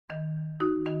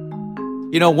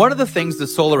You know, one of the things the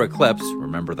solar eclipse,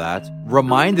 remember that,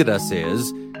 reminded us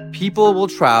is people will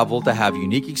travel to have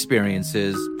unique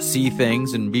experiences, see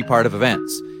things, and be part of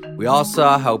events. We all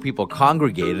saw how people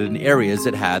congregated in areas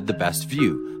that had the best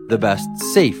view, the best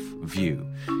safe view.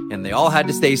 And they all had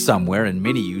to stay somewhere, and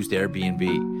many used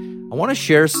Airbnb. I want to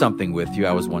share something with you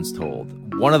I was once told.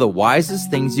 One of the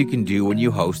wisest things you can do when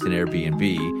you host an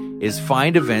Airbnb is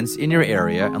find events in your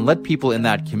area and let people in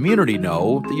that community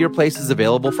know that your place is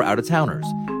available for out-of-towners.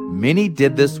 Many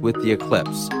did this with the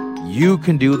eclipse. You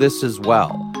can do this as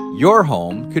well. Your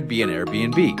home could be an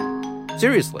Airbnb.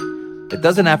 Seriously. It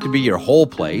doesn't have to be your whole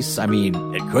place. I mean,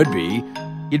 it could be.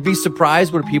 You'd be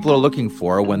surprised what people are looking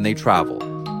for when they travel.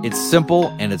 It's simple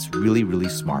and it's really, really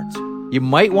smart. You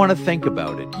might want to think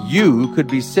about it. You could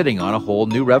be sitting on a whole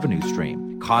new revenue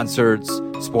stream. Concerts,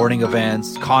 sporting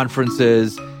events,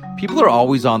 conferences. People are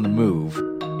always on the move.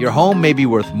 Your home may be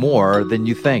worth more than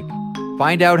you think.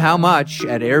 Find out how much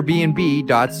at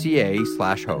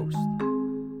airbnb.ca/host.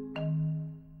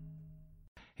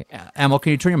 Hey, Amal,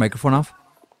 can you turn your microphone off?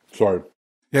 Sorry.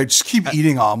 Yeah, just keep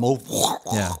eating, Amal.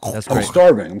 Yeah, that's great. I'm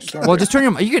starving. Well, just turn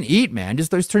you can eat, man.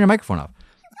 Just turn your microphone off.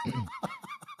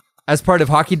 As part of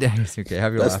Hockey Days. Okay,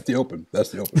 have your laugh. That's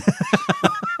the open.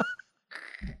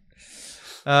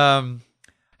 How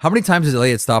many times has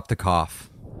Elliot stopped to cough?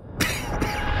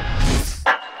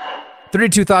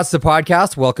 32 Thoughts, the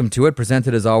podcast. Welcome to it.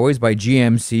 Presented as always by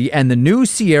GMC and the new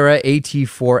Sierra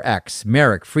AT4X.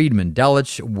 Merrick, Friedman,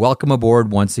 Delich, welcome aboard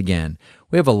once again.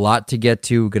 We have a lot to get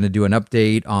to. We're going to do an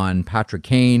update on Patrick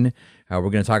Kane. We're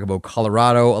going to talk about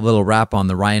Colorado, a little wrap on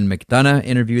the Ryan McDonough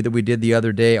interview that we did the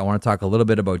other day. I want to talk a little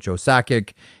bit about Joe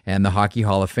Sakic and the Hockey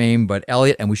Hall of Fame. But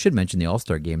Elliot, and we should mention the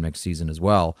All-Star game next season as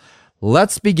well.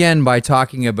 Let's begin by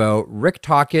talking about Rick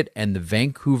Tocchet and the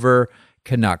Vancouver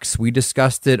Canucks. We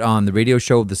discussed it on the radio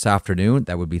show this afternoon.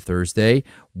 That would be Thursday.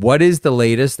 What is the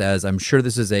latest? As I'm sure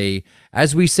this is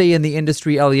as we say in the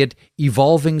industry, Elliot,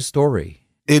 evolving story.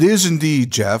 It is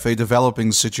indeed, Jeff, a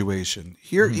developing situation.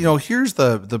 Here's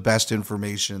the best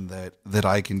information that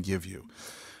I can give you.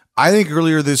 I think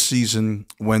earlier this season,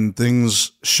 when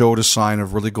things showed a sign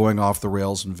of really going off the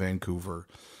rails in Vancouver,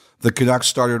 the Canucks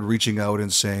started reaching out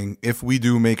and saying, if we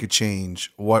do make a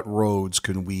change, what roads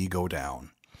can we go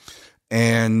down?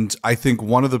 And I think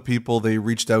one of the people they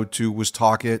reached out to was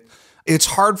Tocchet. It's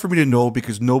hard for me to know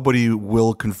because nobody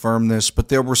will confirm this, but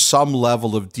there were some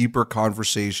level of deeper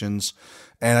conversations.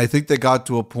 And I think they got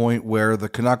to a point where the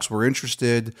Canucks were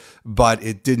interested, but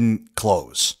it didn't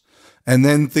close. And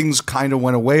then things kind of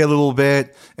went away a little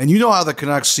bit. And you know how the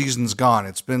Canucks season's gone.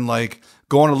 It's been like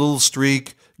go on a little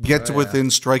streak, get to within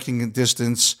striking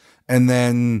distance, and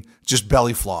then just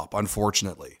belly flop,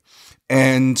 unfortunately.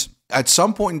 And at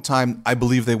some point in time, I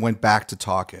believe they went back to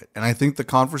Tocchet. And I think the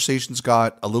conversations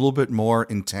got a little bit more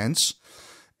intense.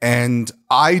 And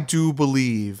I do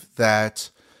believe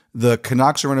that the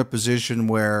Canucks are in a position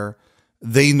where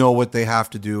they know what they have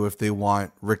to do if they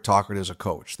want Rick Tocchet as a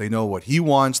coach. They know what he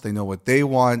wants. They know what they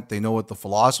want. They know what the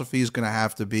philosophy is going to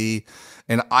have to be.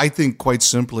 And I think quite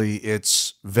simply,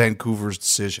 it's Vancouver's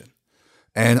decision.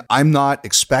 And I'm not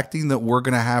expecting that we're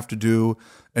going to have to do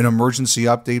an emergency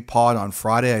update pod on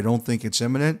Friday. I don't think it's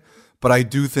imminent. But I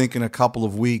do think in a couple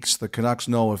of weeks, the Canucks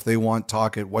know if they want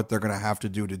Tocchet, what they're going to have to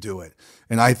do it.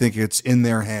 And I think it's in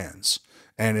their hands,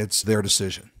 and it's their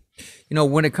decision. You know,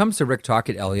 when it comes to Rick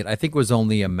Tocchet, Elliot, I think it was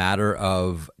only a matter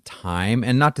of time.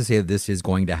 And not to say that this is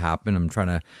going to happen. I'm trying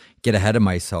to get ahead of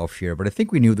myself here. But I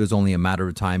think we knew there was only a matter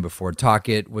of time before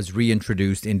Tocchet was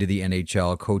reintroduced into the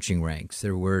NHL coaching ranks.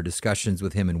 There were discussions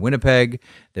with him in Winnipeg.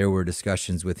 There were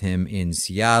discussions with him in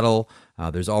Seattle.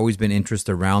 There's always been interest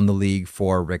around the league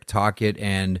for Rick Tocchet.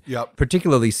 And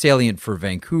particularly salient for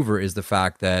Vancouver is the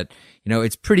fact that, you know,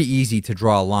 it's pretty easy to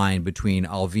draw a line between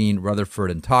Alvin, Rutherford,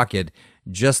 and Tocchet.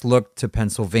 Just look to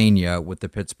Pennsylvania with the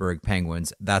Pittsburgh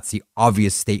Penguins. That's the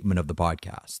obvious statement of the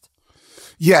podcast.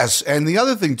 Yes, and the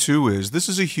other thing, too, is this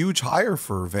is a huge hire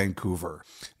for Vancouver.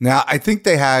 Now, I think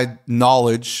they had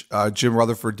knowledge, Jim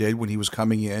Rutherford did when he was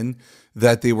coming in,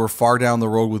 that they were far down the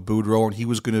road with Boudreau and he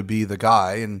was going to be the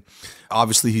guy. And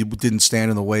obviously he didn't stand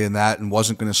in the way in that and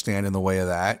wasn't going to stand in the way of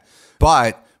that.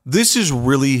 But this is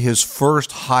really his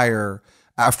first hire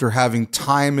after having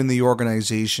time in the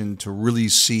organization to really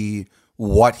see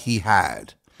what he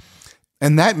had.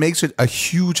 And that makes it a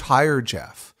huge hire,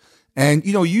 Jeff. And,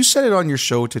 you know, you said it on your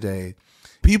show today.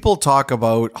 People talk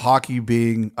about hockey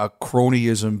being a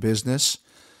cronyism business.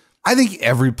 I think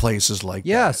every place is like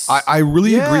that. I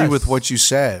really agree with what you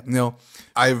said. You know,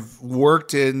 I've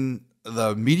worked in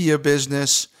the media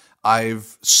business.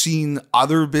 I've seen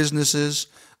other businesses.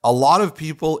 A lot of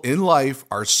people in life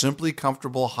are simply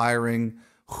comfortable hiring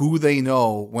who they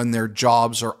know when their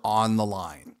jobs are on the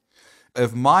line.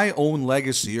 If my own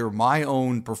legacy or my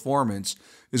own performance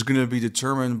is going to be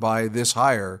determined by this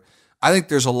hire, I think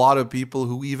there's a lot of people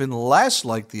who even less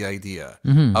like the idea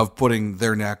of putting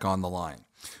their neck on the line.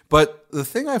 But the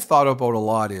thing I've thought about a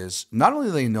lot is not only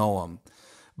do they know him,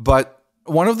 but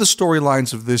one of the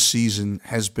storylines of this season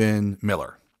has been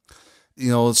Miller. You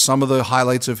know, some of the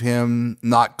highlights of him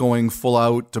not going full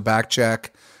out to back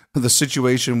check, the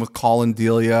situation with Colin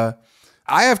Delia.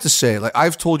 I have to say, like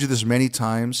I've told you this many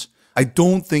times, I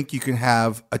don't think you can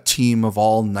have a team of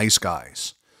all nice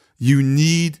guys. You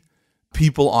need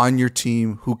people on your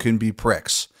team who can be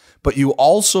pricks, but you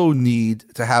also need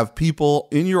to have people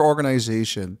in your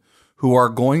organization who are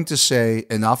going to say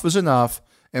enough is enough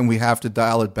and we have to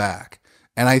dial it back.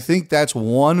 And I think that's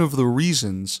one of the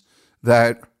reasons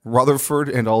that Rutherford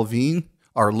and Allvin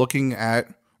are looking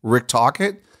at Rick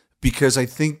Tocchet, because I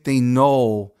think they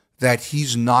know that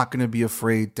he's not going to be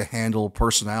afraid to handle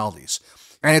personalities.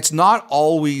 And it's not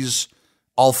always,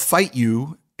 I'll fight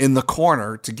you in the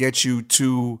corner to get you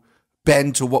to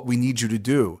bend to what we need you to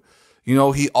do. You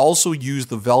know, he also used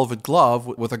the velvet glove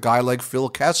with a guy like Phil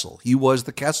Kessel. He was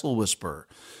the Kessel whisperer.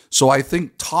 So I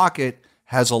think Tocchet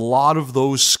has a lot of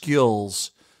those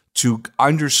skills to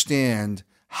understand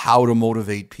how to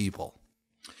motivate people.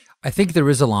 I think there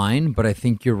is a line, but I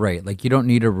think you're right. Like, you don't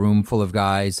need a room full of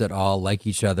guys that all like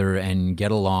each other and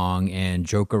get along and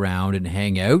joke around and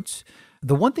hang out.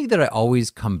 The one thing that I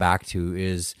always come back to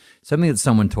is something that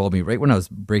someone told me right when I was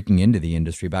breaking into the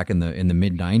industry back in the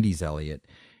mid-90s, Elliot.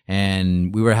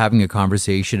 And we were having a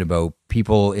conversation about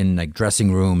people in like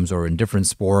dressing rooms or in different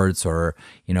sports or,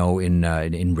 you know,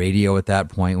 in radio at that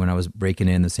point when I was breaking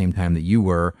in the same time that you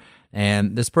were.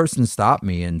 And this person stopped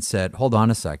me and said, hold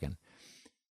on a second.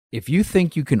 If you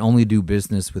think you can only do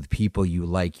business with people you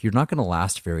like, you're not going to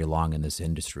last very long in this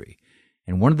industry.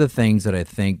 And one of the things that I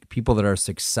think people that are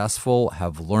successful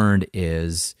have learned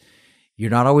is you're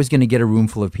not always going to get a room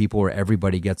full of people where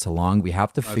everybody gets along. We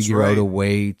have to figure out a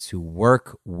way to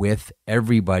work with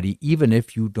everybody, even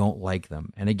if you don't like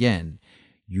them. And again,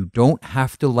 you don't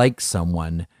have to like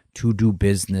someone to do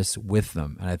business with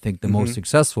them. And I think the most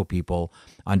successful people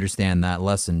understand that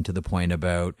lesson to the point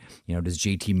about, you know, does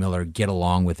JT Miller get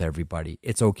along with everybody?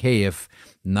 It's okay if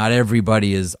not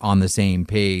everybody is on the same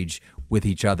page with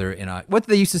each other. What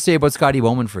they used to say about Scotty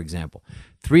Bowman, for example,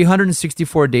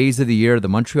 364 days of the year, the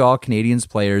Montreal Canadiens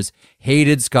players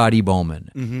hated Scotty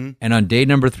Bowman. And on day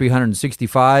number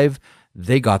 365,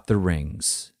 they got the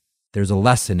rings. There's a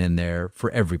lesson in there for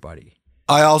everybody.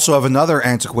 I also have another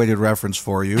antiquated reference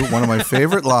for you. One of my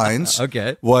favorite lines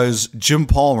was Jim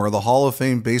Palmer, the Hall of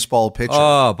Fame baseball pitcher.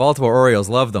 Oh, Baltimore Orioles,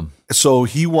 love them. So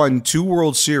he won 2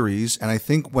 World Series and I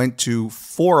think went to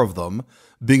 4 of them,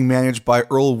 being managed by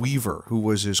Earl Weaver, who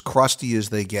was as crusty as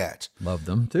they get. Love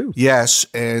them too. Yes,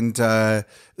 and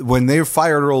when they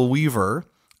fired Earl Weaver,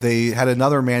 they had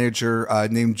another manager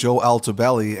named Joe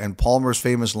Altobelli, and Palmer's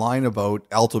famous line about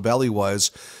Altobelli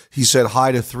was, he said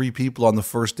hi to 3 people on the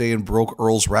first day and broke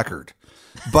Earl's record.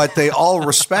 But they all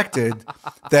respected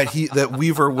that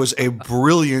Weaver was a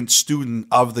brilliant student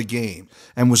of the game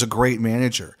and was a great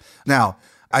manager. Now,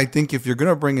 I think if you're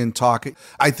going to bring in Tocchet,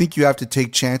 I think you have to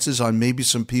take chances on maybe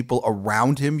some people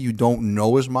around him you don't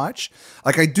know as much.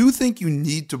 Like, I do think you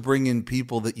need to bring in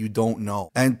people that you don't know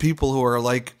and people who are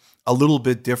like a little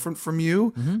bit different from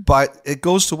you. But it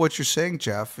goes to what you're saying,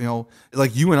 Jeff. You know,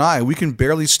 like you and I, we can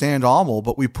barely stand Amel,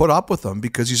 but we put up with him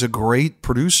because he's a great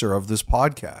producer of this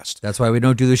podcast. That's why we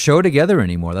don't do the show together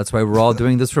anymore. That's why we're all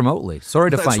doing this remotely.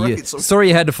 Sorry to find you. So, sorry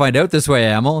you had to find out this way,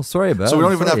 Amel. Sorry about it. So we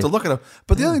don't even have to look at him.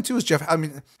 But the other thing too is, Jeff, I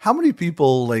mean, how many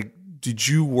people like did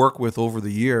you work with over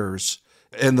the years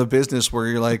in the business where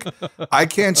you're like, I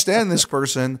can't stand this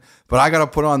person, but I got to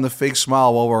put on the fake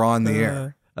smile while we're on the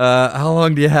air? How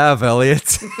long do you have,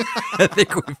 Elliot? I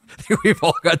think we've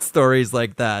all got stories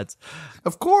like that.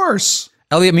 Of course.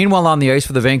 Elliot, meanwhile, on the ice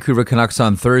for the Vancouver Canucks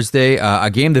on Thursday, a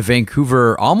game that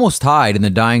Vancouver almost tied in the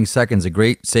dying seconds. A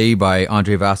great save by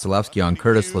Andrei Vasilevsky on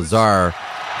Curtis Lazar.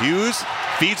 Hughes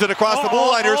feeds it across the blue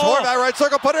line. Here's Horvat, right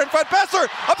circle, put it in front. Besser,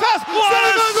 a pass. What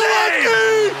a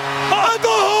save! At the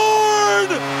horn!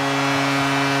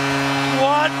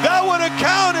 What? That would have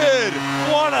counted.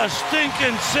 What a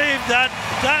stinking save. That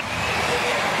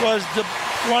was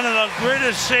one of the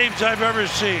greatest saves I've ever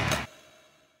seen.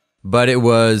 But it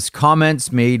was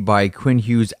comments made by Quinn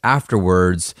Hughes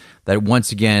afterwards that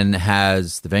once again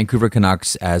has the Vancouver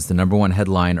Canucks as the number 1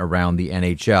 headline around the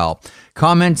NHL.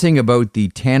 Commenting about the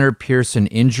Tanner Pearson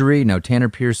injury. Now, Tanner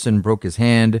Pearson broke his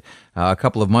hand a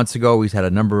couple of months ago. He's had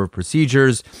a number of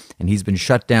procedures, and he's been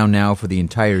shut down now for the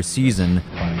entire season.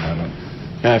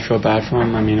 Yeah, I feel bad for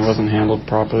him. I mean, it wasn't handled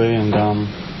properly, and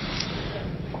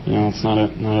it's not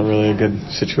really a good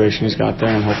situation he's got there,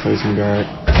 and hopefully he's gonna be all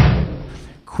right.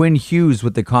 Quinn Hughes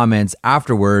with the comments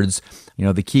afterwards.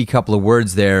 The key couple of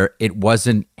words there, it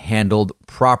wasn't handled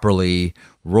properly.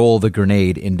 Roll the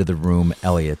grenade into the room,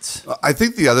 Elliott. I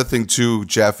think the other thing too,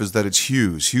 Jeff, is that it's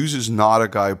Hughes. Hughes is not a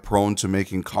guy prone to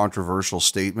making controversial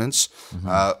statements.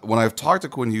 When I've talked to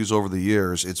Quinn Hughes over the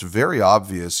years, it's very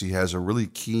obvious he has a really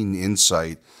keen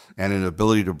insight and an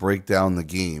ability to break down the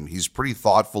game. He's pretty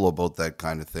thoughtful about that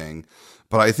kind of thing.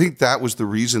 But I think that was the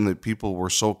reason that people were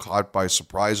so caught by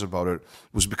surprise about it,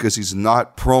 was because he's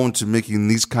not prone to making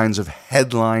these kinds of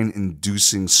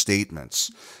headline-inducing statements.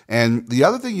 And the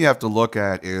other thing you have to look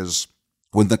at is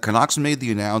when the Canucks made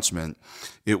the announcement,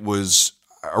 it was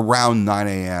around 9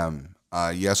 a.m.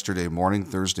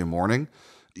 Thursday morning.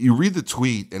 You read the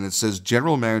tweet, and it says,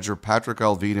 General Manager Patrick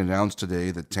Allvin announced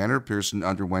today that Tanner Pearson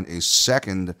underwent a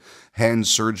second hand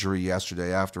surgery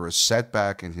yesterday after a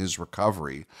setback in his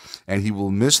recovery, and he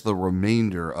will miss the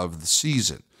remainder of the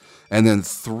season. And then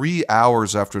 3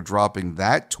 hours after dropping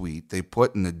that tweet, they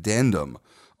put an addendum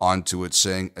onto it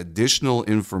saying, additional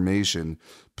information,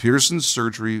 Pearson's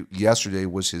surgery yesterday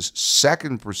was his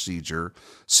second procedure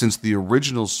since the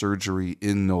original surgery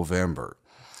in November.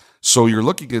 So you're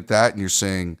looking at that and you're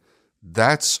saying,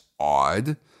 that's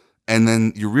odd. And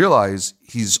then you realize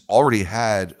he's already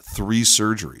had 3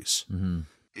 surgeries.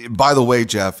 Mm-hmm. By the way,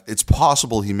 Jeff, it's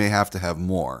possible he may have to have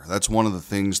more. That's one of the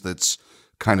things that's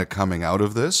kind of coming out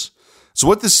of this. So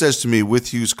what this says to me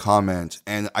with Hughes' comment,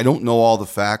 and I don't know all the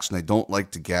facts and I don't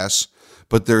like to guess,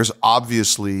 but there's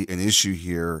obviously an issue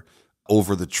here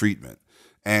over the treatment.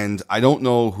 And I don't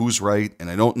know who's right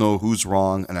and I don't know who's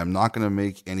wrong, and I'm not going to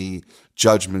make any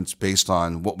judgments based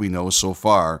on what we know so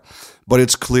far. But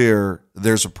it's clear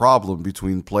there's a problem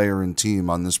between player and team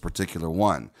on this particular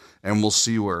one, and we'll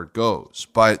see where it goes.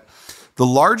 But the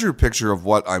larger picture of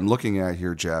what I'm looking at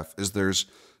here, Jeff, is there's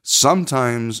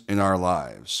sometimes in our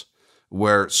lives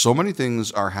where so many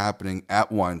things are happening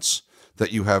at once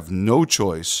that you have no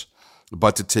choice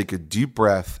but to take a deep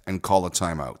breath and call a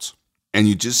timeout. And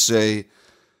you just say,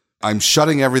 I'm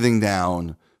shutting everything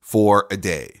down for a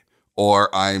day,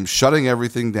 or I'm shutting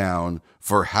everything down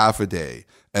for half a day.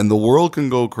 And the world can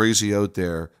go crazy out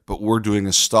there, but we're doing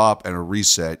a stop and a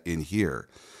reset in here.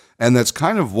 And that's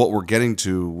kind of what we're getting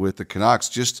to with the Canucks.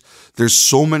 Just there's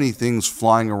so many things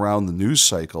flying around the news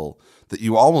cycle that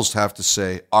you almost have to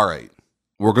say, all right,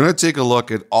 we're going to take a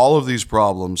look at all of these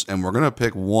problems and we're going to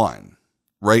pick one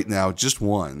right now, just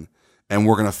one, and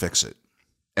we're going to fix it.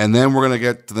 And then we're going to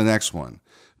get to the next one.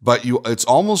 But it's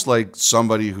almost like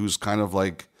somebody who's kind of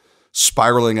like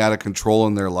spiraling out of control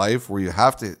in their life, where you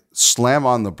have to slam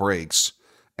on the brakes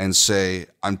and say,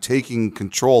 I'm taking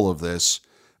control of this,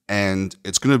 and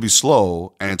it's going to be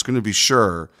slow and it's going to be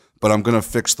sure, but I'm going to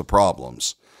fix the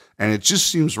problems. And it just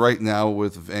seems right now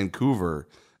with Vancouver,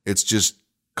 it's just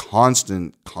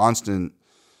constant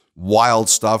wild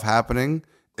stuff happening.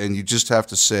 And you just have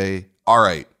to say, all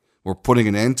right, we're putting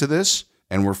an end to this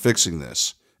and we're fixing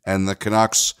this. And the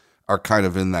Canucks are kind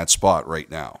of in that spot right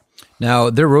now. Now,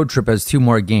 their road trip has 2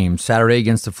 more games, Saturday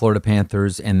against the Florida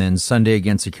Panthers and then Sunday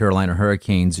against the Carolina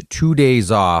Hurricanes. 2 days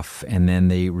off, and then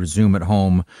they resume at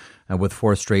home with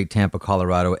 4 straight: Tampa,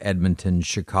 Colorado, Edmonton,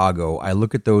 Chicago. I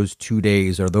look at those 2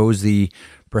 days. Are those the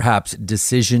perhaps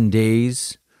decision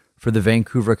days for the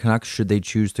Vancouver Canucks, should they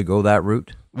choose to go that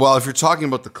route? Well, if you're talking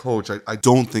about the coach, I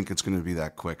don't think it's going to be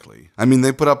that quickly. I mean,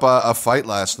 they put up a fight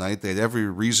last night. They had every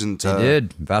reason to... They did.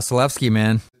 Vasilevsky,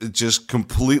 man. Just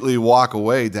completely walk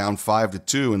away down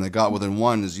 5-2, and they got within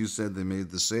 1. As you said, they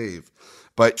made the save.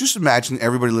 But just imagine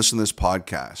everybody listening to this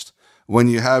podcast. When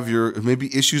you have your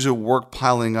maybe issues at work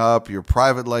piling up, your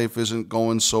private life isn't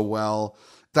going so well.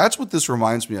 That's what this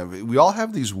reminds me of. We all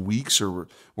have these weeks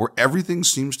where everything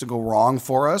seems to go wrong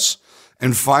for us.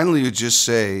 And finally, you just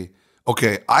say,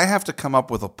 okay, I have to come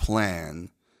up with a plan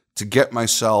to get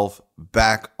myself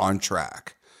back on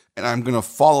track. And I'm going to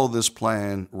follow this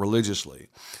plan religiously.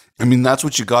 I mean, that's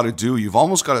what you got to do. You've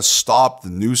almost got to stop the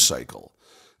news cycle.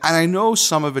 And I know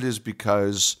some of it is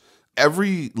because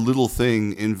every little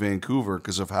thing in Vancouver,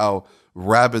 because of how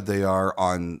rabid they are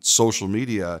on social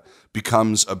media,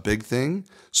 becomes a big thing.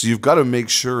 So you've got to make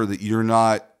sure that you're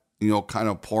not, kind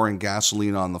of pouring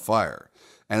gasoline on the fire.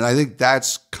 And I think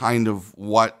that's kind of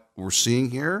what we're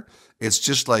seeing here. It's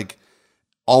just like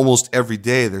almost every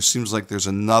day there seems like there's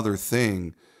another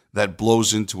thing that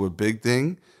blows into a big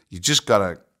thing. You just got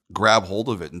to grab hold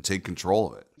of it and take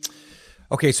control of it.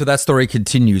 Okay, so that story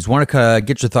continues. Want to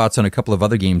get your thoughts on a couple of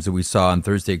other games that we saw on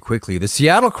Thursday quickly. The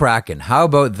Seattle Kraken, how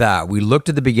about that? We looked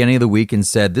at the beginning of the week and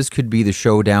said this could be the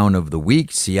showdown of the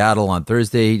week. Seattle on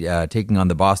Thursday taking on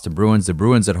the Boston Bruins. The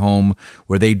Bruins at home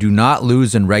where they do not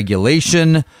lose in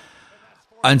regulation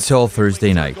until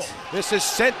Thursday night. This is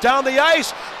sent down the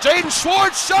ice. Jaden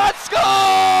Schwartz shot,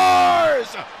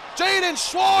 scores! Jaden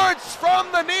Schwartz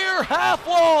from the near half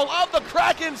wall of the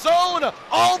Kraken zone,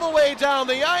 all the way down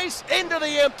the ice, into the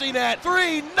empty net.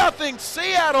 3-0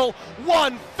 Seattle,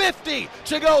 1:50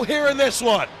 to go here in this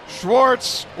one.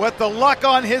 Schwartz with the luck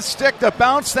on his stick to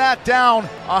bounce that down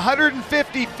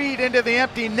 150 feet into the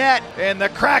empty net. And the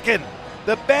Kraken,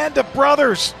 the band of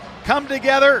brothers, come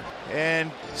together and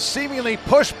seemingly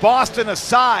push Boston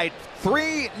aside.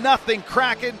 3-0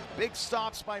 Kraken. Big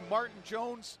stops by Martin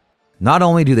Jones. Not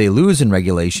only do they lose in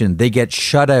regulation, they get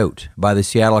shut out by the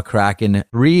Seattle Kraken.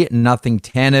 3-0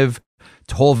 Tanev,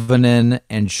 Tolvanen,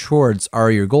 and Schwartz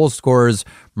are your goal scorers.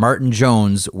 Martin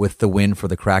Jones with the win for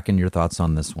the Kraken. Your thoughts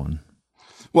on this one?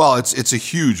 Well, it's a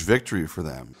huge victory for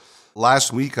them.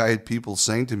 Last week, I had people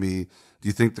saying to me, do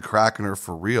you think the Kraken are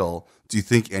for real? Do you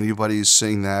think anybody's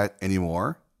saying that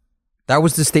anymore? That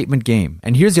was the statement game.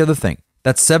 And here's the other thing.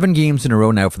 That's 7 games in a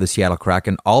row now for the Seattle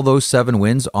Kraken. All those 7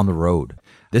 wins on the road.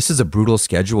 This is a brutal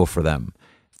schedule for them.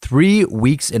 3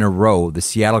 weeks in a row, the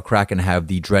Seattle Kraken have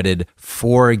the dreaded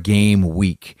 4-game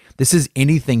week. This is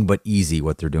anything but easy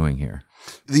what they're doing here.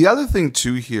 The other thing,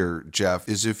 too, here, Jeff,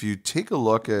 is if you take a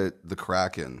look at the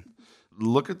Kraken,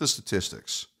 look at the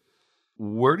statistics.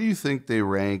 Where do you think they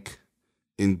rank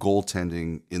in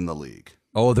goaltending in the league?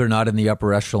 Oh, they're not in the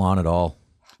upper echelon at all.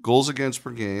 Goals against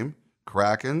per game,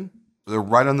 Kraken, they're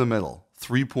right on the middle,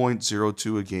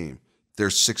 3.02 a game. They're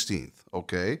 16th,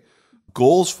 okay?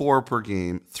 Goals for per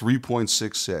game,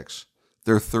 3.66.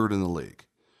 They're third in the league.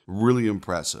 Really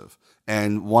impressive.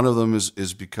 And one of them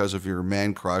is because of your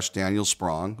man crush, Daniel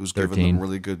Sprong, who's 13. given them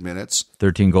really good minutes.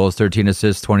 13 goals, 13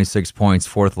 assists, 26 points,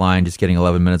 fourth line, just getting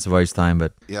 11 minutes of ice time.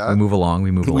 But Yeah. we move along.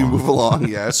 We move along,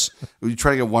 yes. We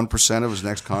try to get 1% of his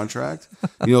next contract.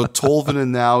 You know, Tolvanen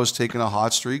now has taken a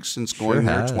hot streak since going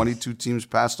there. 22 teams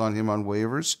passed on him on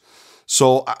waivers.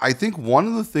 So I think one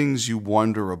of the things you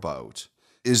wonder about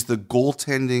is the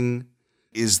goaltending.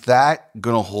 Is that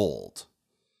going to hold?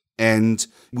 And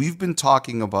we've been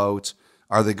talking about,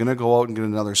 are they going to go out and get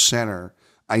another center?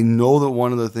 I know that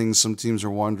one of the things some teams are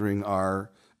wondering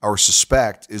or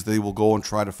suspect is they will go and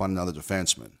try to find another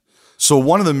defenseman. So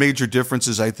one of the major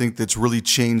differences I think that's really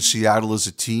changed Seattle as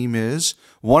a team is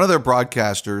one of their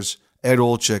broadcasters, Ed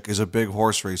Olczyk, is a big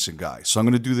horse racing guy. So I'm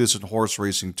going to do this in horse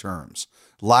racing terms.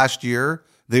 Last year,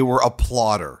 they were a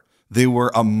plotter. They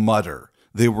were a mutter.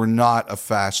 They were not a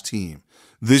fast team.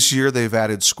 This year, they've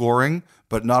added scoring,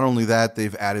 but not only that,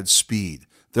 they've added speed.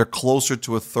 They're closer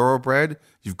to a thoroughbred.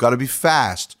 You've got to be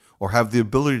fast or have the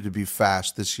ability to be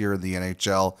fast this year in the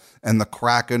NHL, and the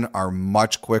Kraken are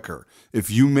much quicker. If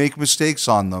you make mistakes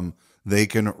on them, they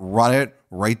can run it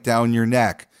right down your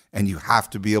neck, and you have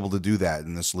to be able to do that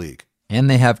in this league. And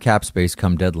they have cap space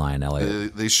come deadline,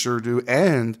 Elliot. They sure do.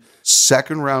 And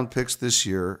second-round picks this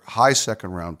year, high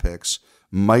second-round picks,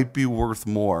 might be worth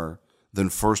more than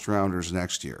first-rounders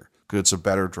next year because it's a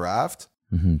better draft.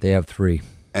 Mm-hmm. They have 3.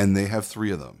 And they have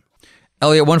 3 of them.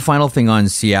 Elliot, one final thing on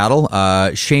Seattle.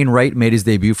 Shane Wright made his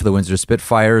debut for the Windsor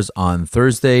Spitfires on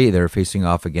Thursday. They're facing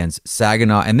off against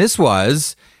Saginaw. And this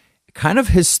was kind of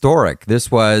historic.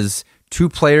 This was 2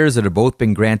 players that have both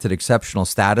been granted exceptional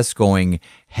status going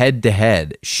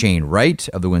head-to-head. Shane Wright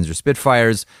of the Windsor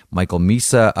Spitfires, Michael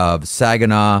Misa of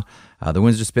Saginaw. The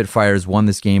Windsor Spitfires won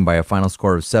this game by a final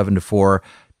score of 7-4.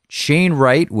 Shane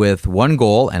Wright with 1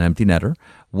 goal, an empty netter.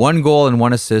 1 goal and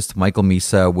 1 assist. Michael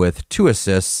Misa with 2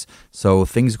 assists. So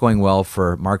things going well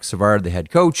for Mark Savard, the head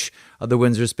coach of the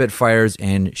Windsor Spitfires,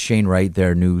 and Shane Wright,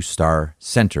 their new star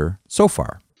center so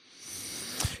far.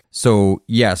 So,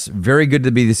 yes, very good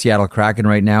to be the Seattle Kraken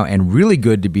right now, and really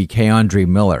good to be K'Andre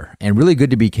Miller, and really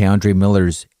good to be K'Andre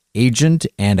Miller's agent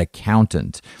and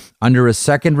accountant. Under a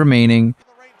second remaining.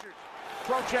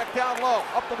 Trocheck down low,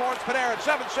 up the boards, Panarin,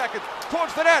 7 seconds,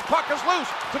 towards the net, puck is loose,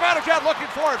 Zibanejad looking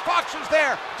for it, Fox is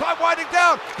there, time winding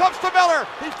down, comes to Miller,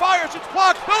 he fires, it's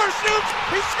blocked, Miller shoots,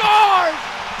 he scores!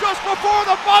 Just before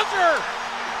the buzzer!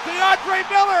 K'Andre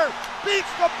Miller beats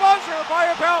the buzzer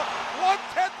by about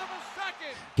 1/10 of a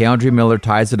second. K'Andre Miller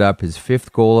ties it up, his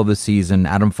 5th goal of the season.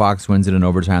 Adam Fox wins it in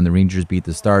overtime. The Rangers beat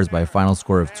the Stars by a final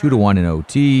score of 2-1 in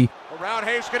OT. Around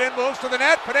Heiskanen, moves to the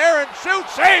net, Panarin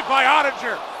shoots, saved by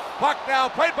Ottinger. Puck now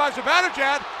played by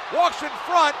Zibanejad, walks in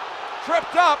front,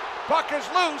 tripped up, puck is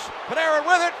loose, Panarin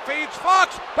with it, feeds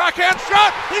Fox, backhand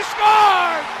shot, he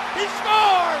scores! He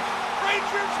scores!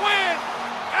 Rangers win!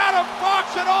 Adam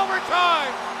Fox in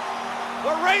overtime.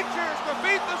 The Rangers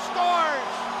defeat the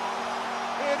Stars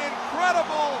in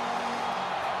incredible,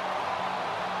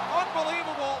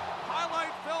 unbelievable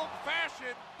highlight film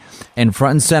fashion. And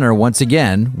front and center, once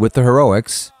again, with the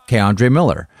heroics, K'Andre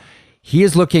Miller. He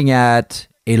is looking at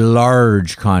a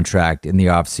large contract in the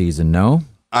offseason, no?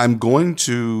 I'm going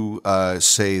to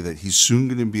say that he's soon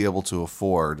going to be able to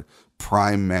afford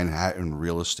prime Manhattan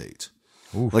real estate.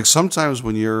 Oof. Like sometimes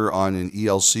when you're on an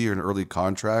ELC or an early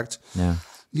contract,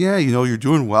 yeah, you know, you're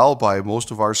doing well by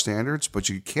most of our standards, but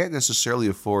you can't necessarily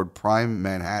afford prime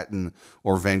Manhattan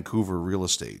or Vancouver real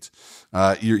estate.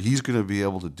 He's going to be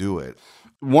able to do it.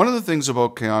 One of the things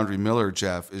about K'Andre Miller,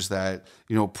 Jeff, is that,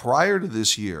 you know, prior to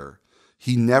this year,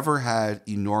 he never had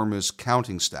enormous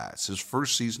counting stats. His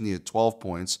first season, he had 12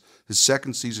 points. His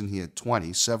second season, he had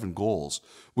 27 goals,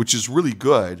 which is really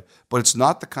good, but it's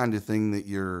not the kind of thing that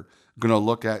you're going to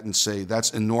look at and say, that's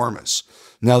enormous.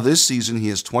 Now, this season, he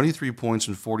has 23 points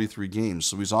in 43 games,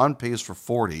 so he's on pace for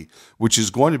 40, which is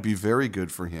going to be very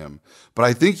good for him. But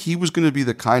I think he was going to be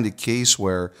the kind of case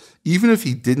where even if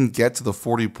he didn't get to the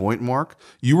 40-point mark,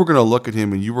 you were going to look at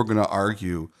him and you were going to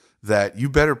argue that you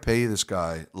better pay this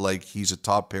guy like he's a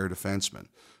top-pair defenseman.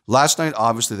 Last night,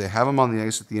 obviously, they have him on the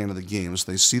ice at the end of the game,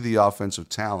 so they see the offensive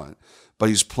talent, but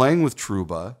he's playing with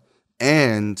Trouba,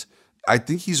 and I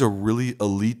think he's a really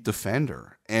elite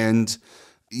defender. And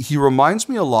he reminds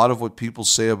me a lot of what people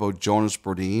say about Jonas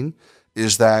Brodin,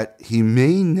 is that he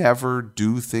may never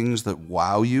do things that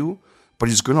wow you, but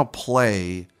he's going to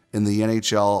play in the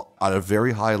NHL at a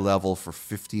very high level for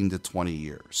 15 to 20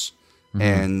 years. Mm-hmm.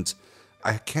 And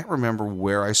I can't remember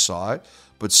where I saw it,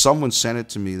 but someone sent it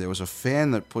to me. There was a fan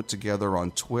that put together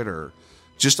on Twitter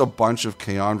just a bunch of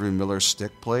K'Andre Miller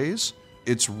stick plays.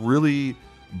 It's really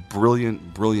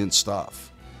brilliant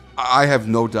stuff. I have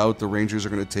no doubt the Rangers are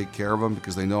going to take care of him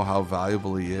because they know how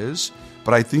valuable he is.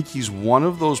 But I think he's one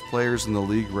of those players in the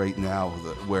league right now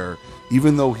where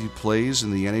even though he plays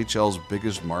in the NHL's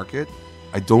biggest market,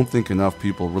 I don't think enough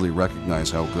people really recognize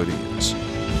how good he is.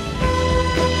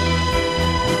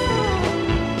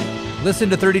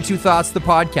 Listen to 32 Thoughts, the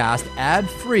podcast,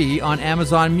 ad-free on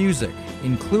Amazon Music,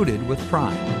 included with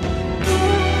Prime.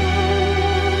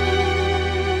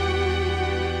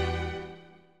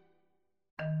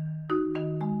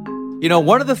 You know,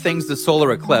 one of the things the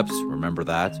solar eclipse, remember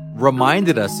that,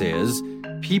 reminded us is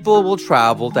people will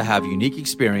travel to have unique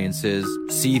experiences,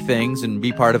 see things, and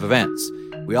be part of events.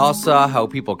 We all saw how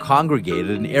people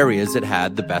congregated in areas that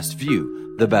had the best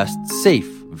view, the best safe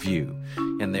view.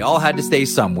 And they all had to stay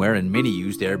somewhere, and many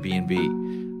used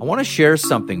Airbnb. I want to share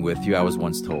something with you I was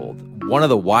once told. One of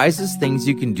the wisest things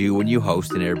you can do when you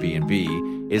host an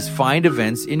Airbnb is find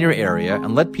events in your area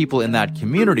and let people in that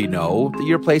community know that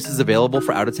your place is available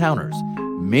for out-of-towners.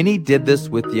 Many did this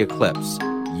with the eclipse.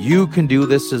 You can do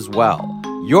this as well.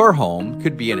 Your home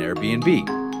could be an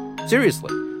Airbnb.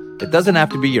 Seriously. It doesn't have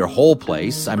to be your whole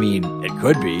place. I mean, it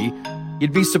could be.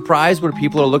 You'd be surprised what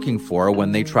people are looking for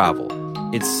when they travel.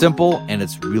 It's simple and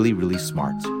it's really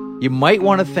smart. You might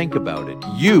want to think about it.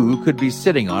 You could be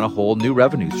sitting on a whole new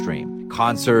revenue stream.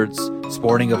 Concerts,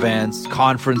 sporting events,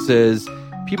 conferences.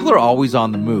 People are always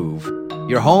on the move.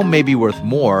 Your home may be worth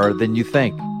more than you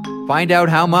think. Find out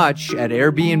how much at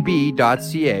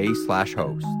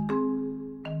airbnb.ca/host.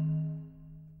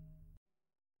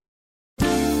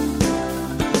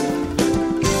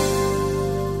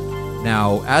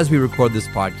 Now, as we record this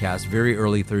podcast very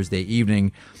early Thursday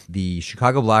evening, the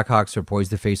Chicago Blackhawks are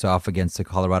poised to face off against the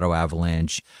Colorado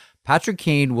Avalanche. Patrick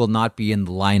Kane will not be in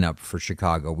the lineup for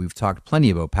Chicago. We've talked plenty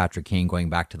about Patrick Kane going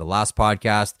back to the last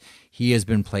podcast. He has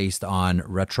been placed on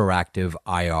retroactive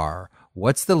IR.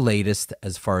 What's the latest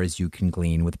as far as you can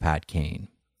glean with Pat Kane?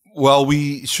 Well,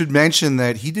 we should mention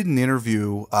that he did an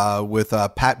interview with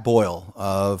Pat Boyle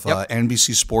of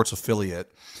NBC Sports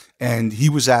affiliate, and he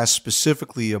was asked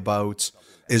specifically about,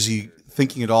 is he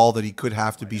thinking at all that he could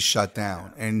have to be shut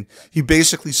down? And he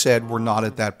basically said, we're not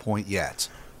at that point yet.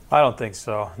 I don't think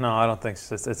so. No, I don't think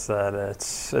so. It's at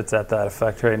that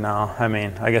effect right now. I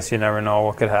mean, I guess you never know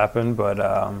what could happen, but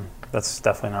that's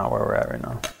definitely not where we're at right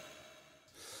now.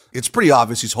 It's pretty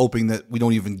obvious he's hoping that we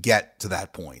don't even get to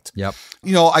that point. Yep.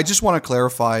 You know, I just want to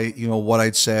clarify, what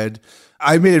I'd said.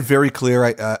 I made it very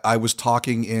clear. I was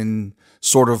talking in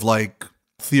sort of like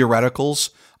theoreticals.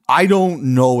 I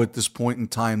don't know at this point in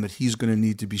time that he's going to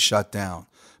need to be shut down.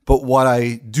 But what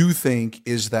I do think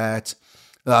is that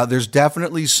there's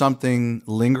definitely something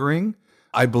lingering.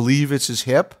 I believe it's his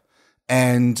hip.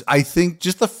 And I think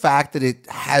just the fact that it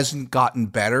hasn't gotten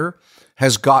better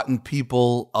has gotten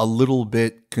people a little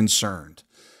bit concerned.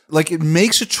 Like, it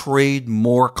makes a trade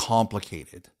more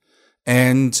complicated.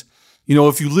 And You know,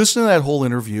 if you listen to that whole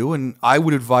interview, and I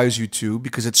would advise you to,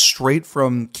 because it's straight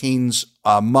from Kane's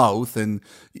mouth, and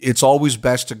it's always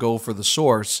best to go for the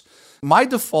source. My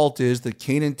default is that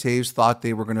Kane and Toews thought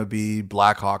they were going to be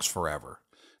Blackhawks forever.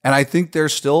 And I think they're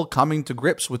still coming to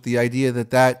grips with the idea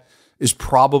that that is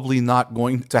probably not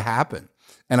going to happen.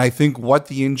 And I think what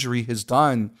the injury has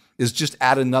done is just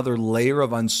add another layer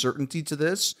of uncertainty to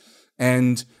this.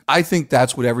 And I think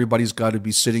that's what everybody's got to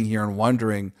be sitting here and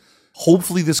wondering.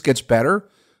 Hopefully this gets better,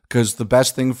 because the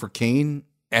best thing for Kane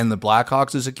and the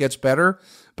Blackhawks is it gets better.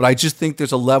 But I just think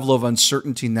there's a level of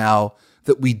uncertainty now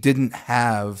that we didn't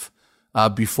have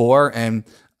before. And,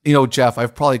 you know, Jeff,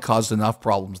 I've probably caused enough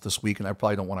problems this week, and I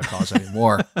probably don't want to cause any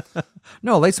more.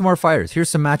 No, light some more fires. Here's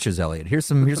some matches, Elliot. Here's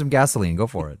some gasoline. Go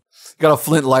for it. Got a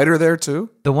Flint lighter there too?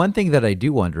 The one thing that I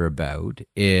do wonder about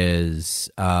is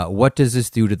what does this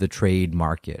do to the trade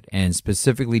market, and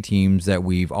specifically teams that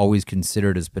we've always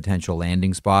considered as potential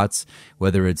landing spots,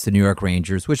 whether it's the New York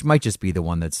Rangers, which might just be the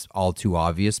one that's all too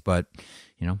obvious, but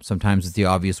you know, sometimes it's the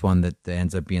obvious one that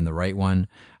ends up being the right one.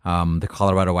 The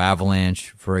Colorado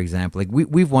Avalanche, for example. Like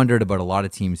we've wondered about a lot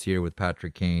of teams here with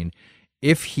Patrick Kane.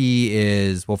 If he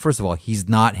is, well, first of all, he's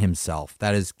not himself.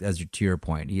 That is, to your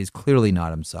point, he is clearly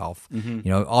not himself. Mm-hmm.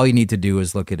 You know, all you need to do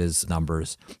is look at his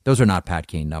numbers. Those are not Pat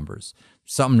Kane numbers.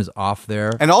 Something is off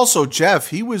there. And also, Jeff,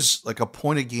 he was like a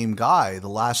point-a-game guy the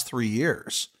last 3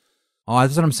 years. Oh,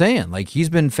 that's what I'm saying. Like, he's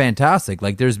been fantastic.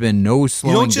 Like, there's been no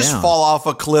slowing down. You don't just fall off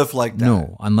a cliff like that.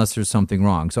 No, unless there's something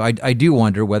wrong. So I do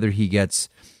wonder whether he gets...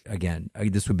 Again,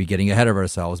 this would be getting ahead of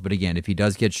ourselves, but again, if he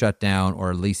does get shut down, or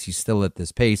at least he's still at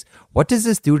this pace, what does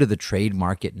this do to the trade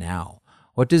market now?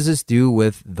 What does this do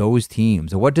with those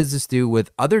teams? And what does this do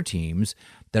with other teams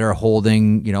that are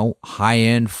holding, you know,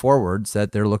 high-end forwards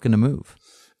that they're looking to move?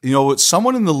 You know, what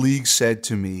someone in the league said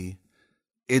to me,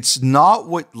 it's not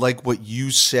what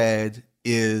you said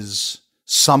is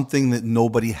something that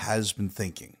nobody has been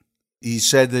thinking. He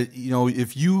said that, you know,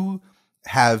 if you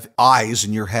have eyes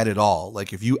in your head at all,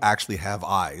 like if you actually have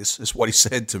eyes, is what he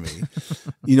said to me,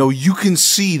 you know, you can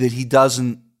see that he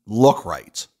doesn't look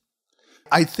right.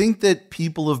 I think that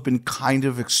people have been kind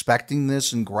of expecting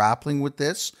this and grappling with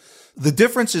this. The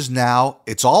difference is now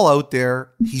it's all out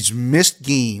there. He's missed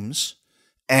games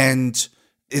and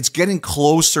it's getting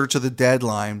closer to the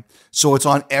deadline. So it's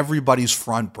on everybody's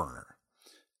front burner.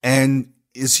 And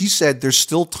as he said, there's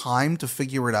still time to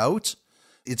figure it out.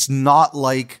 It's not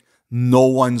like no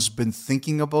one's been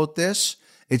thinking about this.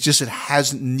 It's just it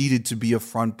hasn't needed to be a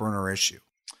front burner issue.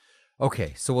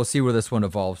 Okay, so we'll see where this one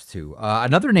evolves to.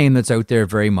 Another name that's out there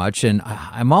very much, and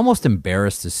I'm almost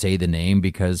embarrassed to say the name,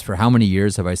 because for how many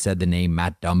years have I said the name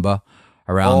Matt Dumba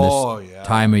around this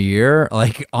time of year?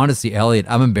 Like, honestly, Elliot,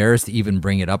 I'm embarrassed to even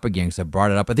bring it up again, because I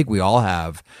brought it up. I think we all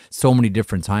have so many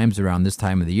different times around this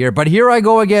time of the year. But here I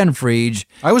go again, Frege.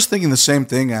 I was thinking the same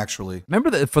thing, actually. Remember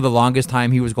that for the longest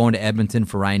time, he was going to Edmonton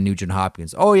for Ryan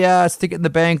Nugent-Hopkins. Oh, yeah, stick it in the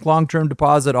bank, long-term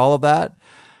deposit, all of that.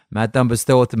 Matt Dumba's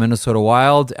still with the Minnesota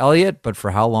Wild, Elliot, but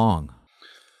for how long?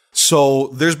 So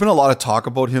there's been a lot of talk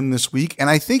about him this week, and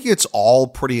I think it's all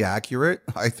pretty accurate.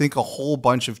 I think a whole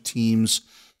bunch of teams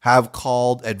have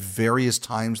called at various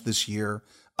times this year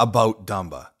about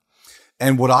Dumba.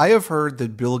 And what I have heard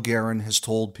that Bill Guerin has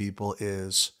told people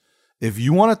is, if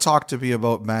you want to talk to me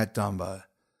about Matt Dumba,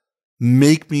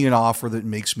 make me an offer that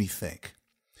makes me think.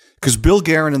 Because Bill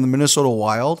Guerin and the Minnesota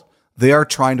Wild, they are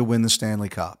trying to win the Stanley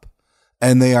Cup.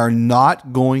 And they are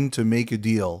not going to make a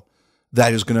deal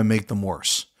that is going to make them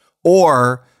worse,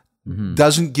 or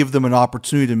doesn't give them an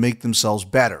opportunity to make themselves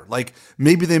better. Like,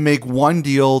 maybe they make one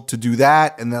deal to do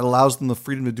that, and that allows them the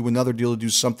freedom to do another deal to do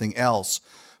something else.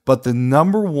 But the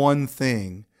number one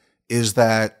thing is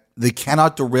that they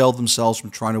cannot derail themselves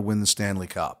from trying to win the Stanley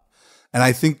Cup. And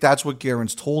I think that's what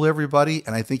Guerin's told everybody,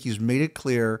 and I think he's made it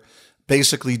clear,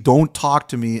 basically, don't talk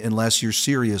to me unless you're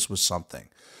serious with something.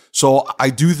 So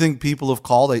I do think people have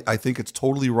called. I think it's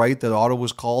totally right that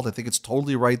Ottawa's called. I think it's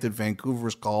totally right that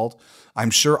Vancouver's called. I'm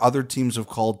sure other teams have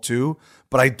called too,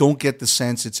 but I don't get the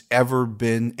sense it's ever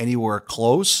been anywhere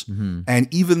close. Mm-hmm. And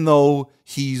even though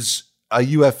he's a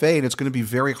UFA and it's going to be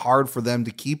very hard for them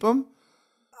to keep him,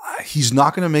 he's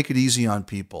not going to make it easy on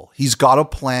people. He's got a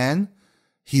plan.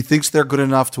 He thinks they're good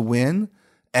enough to win.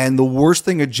 And the worst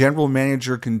thing a general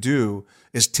manager can do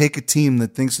is take a team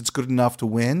that thinks it's good enough to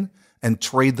win and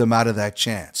trade them out of that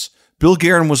chance. Bill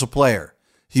Guerin was a player.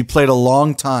 He played a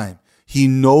long time. He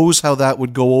knows how that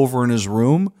would go over in his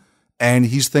room, and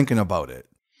he's thinking about it.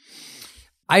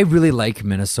 I really like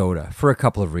Minnesota for a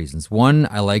couple of reasons. One,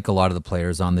 I like a lot of the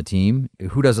players on the team.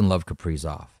 Who doesn't love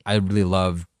Kaprizov? I really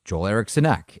love Joel Eriksson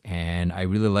Ek, and I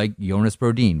really like Jonas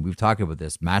Brodin. We've talked about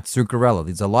this. Matt Zuccarello.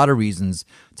 There's a lot of reasons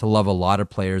to love a lot of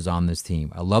players on this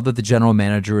team. I love that the general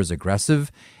manager is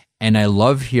aggressive, and I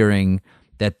love hearing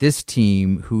that this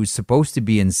team, who's supposed to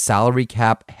be in salary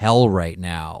cap hell right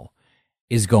now,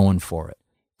 is going for it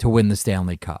to win the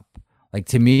Stanley Cup. Like,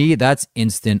 to me, that's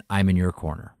instant, I'm in your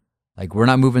corner. Like, we're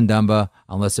not moving Dumba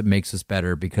unless it makes us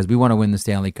better, because we want to win the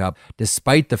Stanley Cup,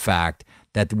 despite the fact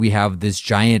that we have this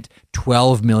giant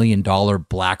 $12 million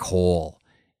black hole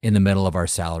in the middle of our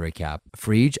salary cap.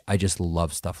 Friedge, I just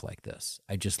love stuff like this.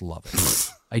 I just love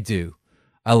it. I do.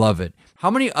 I love it.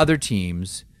 How many other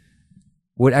teams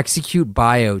would execute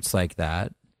buyouts like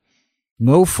that,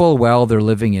 know full well they're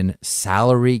living in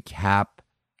salary cap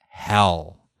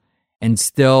hell, and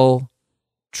still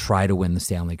try to win the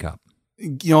Stanley Cup?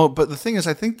 But the thing is,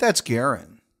 I think that's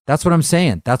Guerin. That's what I'm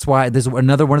saying. That's why there's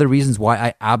another one of the reasons why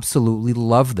I absolutely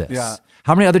love this. Yeah.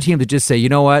 How many other teams that just say, you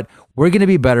know what, we're going to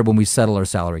be better when we settle our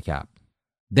salary cap.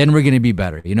 Then we're going to be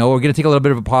better. We're going to take a little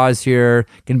bit of a pause here.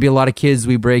 Going to be a lot of kids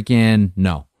we break in.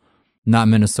 No, not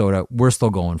Minnesota. We're still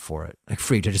going for it. Like,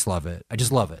 Friedge, I just love it. I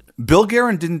just love it. Bill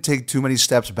Guerin didn't take too many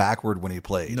steps backward when he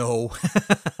played. No.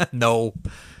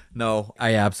 No,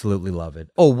 I absolutely love it.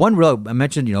 Oh, I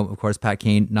mentioned, of course, Pat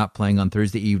Kane not playing on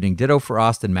Thursday evening. Ditto for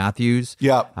Austin Matthews.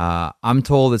 Yeah. I'm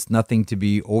told it's nothing to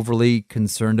be overly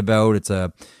concerned about. It's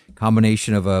a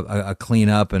combination of a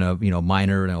cleanup and a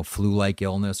minor flu-like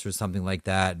illness or something like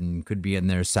that, and could be in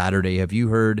there Saturday. Have you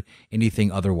heard anything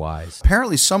otherwise?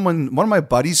 Apparently one of my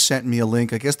buddies sent me a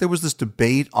link. I guess there was this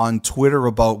debate on Twitter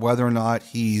about whether or not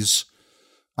he's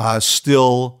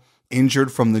still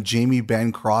injured from the Jamie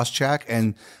Benn cross-check,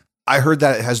 and I heard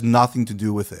that it has nothing to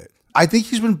do with it. I think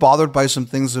he's been bothered by some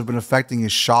things that have been affecting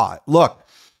his shot. Look,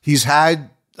 he's had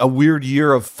a weird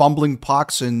year of fumbling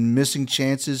pucks and missing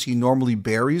chances he normally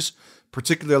buries,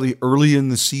 particularly early in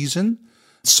the season.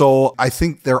 So I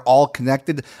think they're all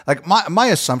connected. Like, my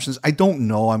assumptions, I don't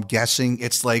know. I'm guessing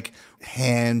it's like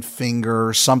hand,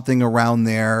 finger, something around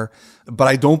there. But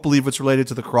I don't believe it's related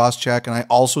to the cross-check, and I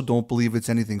also don't believe it's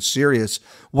anything serious.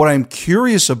 What I'm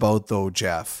curious about, though,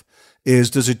 Jeff,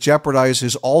 is does it jeopardize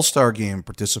his All-Star game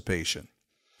participation?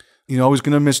 He's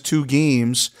going to miss 2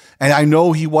 games, and I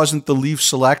know he wasn't the Leaf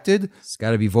selected. It's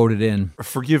got to be voted in.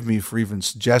 Forgive me for even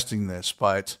suggesting this,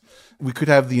 but we could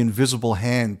have the invisible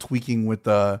hand tweaking with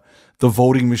the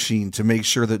voting machine to make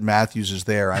sure that Matthews is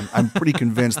there. I'm pretty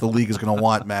convinced the league is going to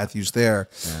want Matthews there.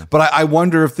 Yeah. But I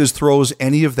wonder if this throws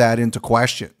any of that into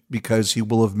question, because he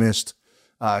will have missed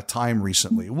time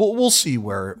recently. We'll see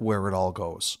where it all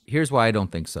goes. Here's why I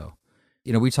don't think so.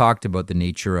 We talked about the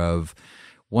nature of,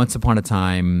 once upon a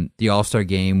time, the All-Star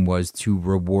game was to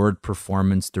reward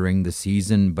performance during the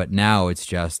season, but now it's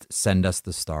just send us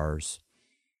the stars.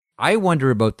 I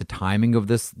wonder about the timing of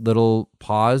this little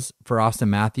pause for Austin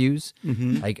Matthews.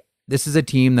 Mm-hmm. Like, this is a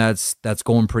team that's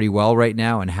going pretty well right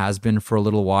now and has been for a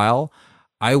little while.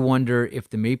 I wonder if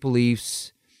the Maple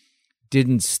Leafs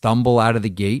didn't stumble out of the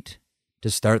gate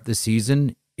to start the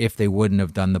season, if they wouldn't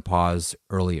have done the pause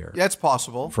earlier. Yeah, it's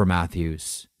possible. For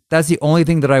Matthews. That's the only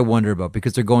thing that I wonder about,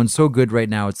 because they're going so good right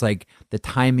now. It's like the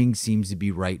timing seems to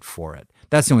be right for it.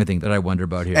 That's the only thing that I wonder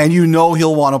about here. And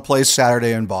he'll want to play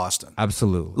Saturday in Boston.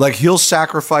 Absolutely. Like, he'll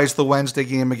sacrifice the Wednesday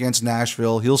game against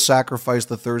Nashville. He'll sacrifice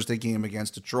the Thursday game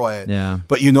against Detroit. Yeah.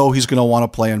 But he's going to want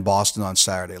to play in Boston on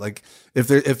Saturday. Like, if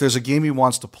there's a game he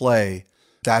wants to play,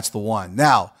 that's the one.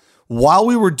 Now, while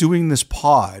we were doing this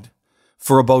pod,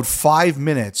 for about 5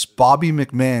 minutes, Bobby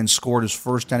McMahon scored his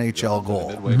first NHL goal.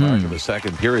 Midway mark of the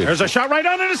second period. There's a shot right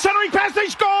on into centering pass. They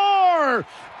score!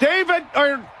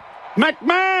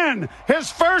 McMahon,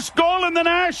 his first goal in the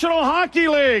National Hockey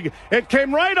League. It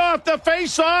came right off the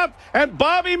face-off, and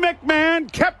Bobby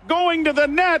McMahon kept going to the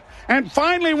net, and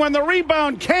finally, when the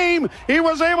rebound came, he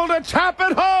was able to tap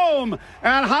it home.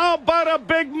 And how about a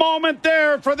big moment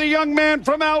there for the young man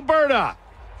from Alberta?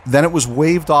 Then it was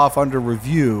waved off under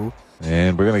review.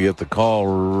 And we're going to get the call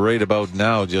right about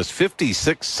now, just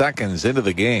 56 seconds into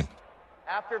the game.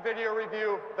 After video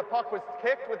review, the puck was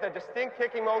kicked with a distinct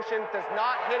kicking motion, does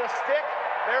not hit a stick,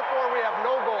 therefore we have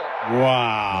no goal.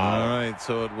 Wow. All right,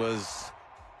 so it was...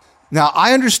 Now,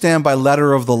 I understand by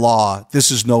letter of the law, this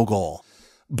is no goal.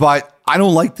 But I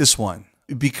don't like this one,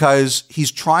 because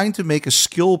he's trying to make a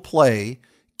skill play,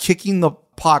 kicking the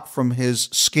puck from his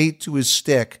skate to his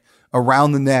stick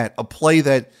around the net, a play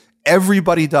that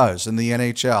everybody does in the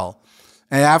NHL.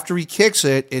 And after he kicks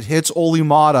it, it hits Olli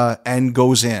Maatta and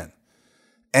goes in.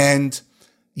 And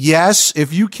yes,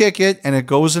 if you kick it and it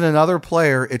goes in another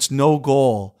player, it's no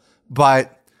goal.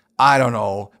 But I don't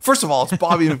know. First of all, it's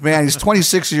Bobby McMahon. He's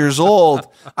 26 years old.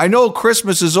 I know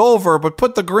Christmas is over, but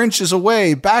put the Grinches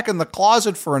away, back in the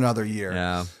closet for another year.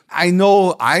 Yeah. I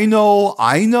know,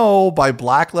 by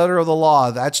black letter of the law,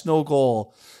 that's no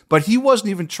goal. But he wasn't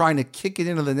even trying to kick it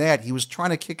into the net. He was trying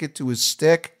to kick it to his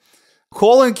stick.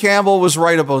 Colin Campbell was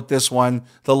right about this one.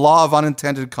 The law of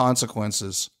unintended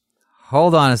consequences.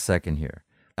 Hold on a second here.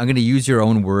 I'm going to use your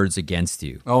own words against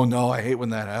you. Oh, no, I hate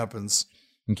when that happens.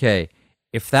 Okay.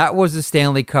 If that was a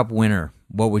Stanley Cup winner,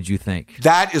 what would you think?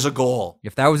 That is a goal.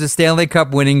 If that was a Stanley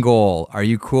Cup winning goal, are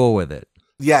you cool with it?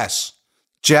 Yes.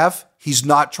 Jeff, he's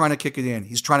not trying to kick it in.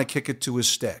 He's trying to kick it to his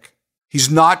stick.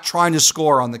 He's not trying to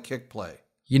score on the kick play.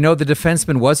 You know, the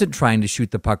defenseman wasn't trying to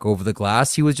shoot the puck over the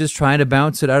glass. He was just trying to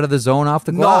bounce it out of the zone off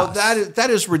the glass. No, that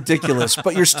is ridiculous,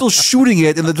 but you're still shooting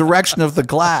it in the direction of the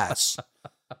glass.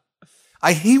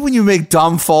 I hate when you make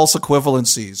dumb false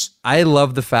equivalencies. I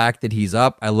love the fact that he's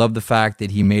up. I love the fact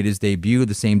that he made his debut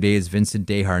the same day as Vincent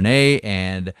Desharnais.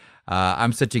 And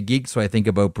I'm such a geek, so I think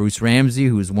about Bruce Ramsey,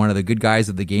 who's one of the good guys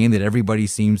of the game that everybody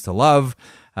seems to love.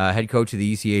 Head coach of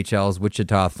the ECHL's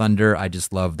Wichita Thunder. I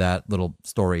just love that little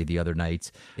story the other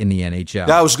night in the NHL.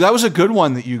 That was a good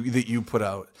one that you put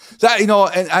out. That, you know,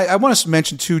 and I want to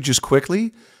mention too, just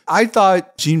quickly, I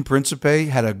thought Gene Principe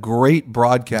had a great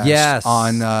broadcast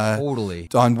on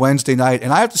Wednesday night.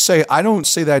 And I have to say, I don't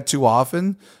say that too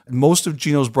often. Most of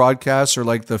Gino's broadcasts are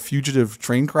like the fugitive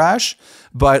train crash,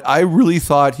 but I really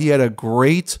thought he had a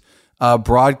great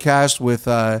broadcast with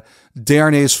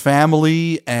Desharnais'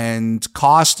 family and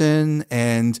Costin.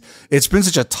 And it's been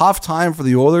such a tough time for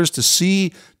the Oilers to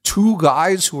see two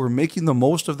guys who are making the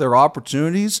most of their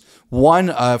opportunities, one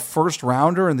a first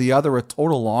rounder and the other a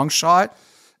total long shot.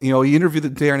 You know, he interviewed the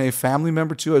Desharnais family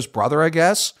member too, his brother, I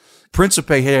guess.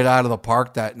 Principe hit it out of the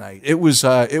park that night. It was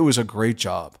a great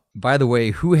job. By the way,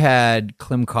 who had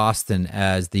Klim Kostin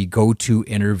as the go-to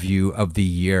interview of the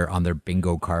year on their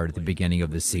bingo card at the beginning of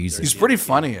the season? He's pretty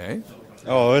funny, eh?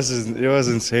 Oh, it was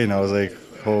insane. I was like,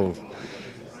 oh,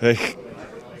 like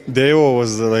Deo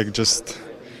was like just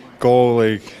go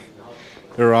like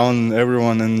around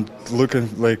everyone and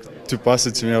looking like to pass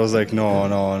it to me. I was like, no.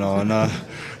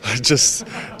 Just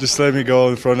let me go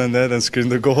in front of net and screen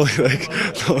the goal. Like,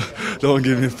 don't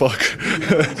give me a puck.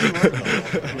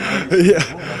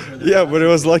 yeah, but it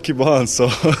was lucky bounce. So.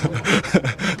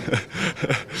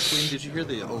 Did you hear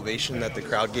the ovation that the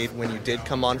crowd gave when you did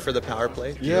come on for the power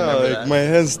play? Yeah, like my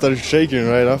hands started shaking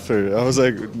right after. I was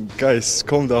like, guys,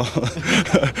 calm down.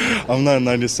 I'm not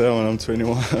 97, I'm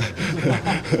 21.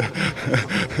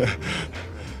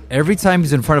 Every time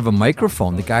he's in front of a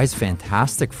microphone, the guy's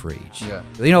fantastic for each. Yeah.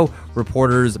 You know,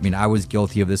 reporters, I mean, I was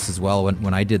guilty of this as well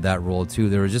when I did that role too.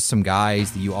 There were just some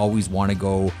guys that you always want to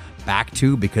go back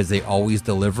to because they always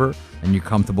deliver and you're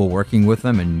comfortable working with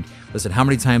them. And listen, how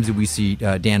many times did we see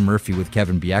Dan Murphy with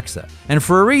Kevin Bieksa? And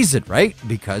for a reason, right?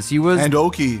 Because he was... And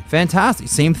Oki. Fantastic.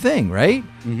 Same thing, right?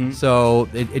 Mm-hmm. So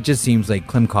it just seems like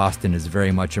Klim Kostin is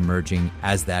very much emerging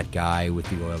as that guy with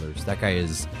the Oilers. That guy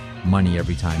is money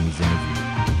every time he's interviewed.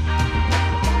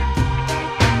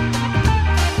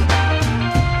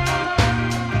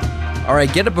 All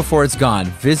right, get it before it's gone.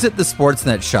 Visit the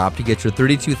Sportsnet shop to get your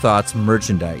 32 Thoughts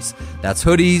merchandise. That's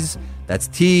hoodies, that's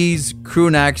tees, crew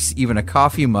necks, even a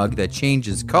coffee mug that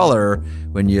changes color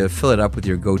when you fill it up with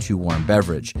your go-to warm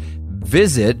beverage.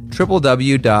 Visit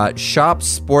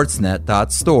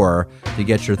www.shopsportsnet.store to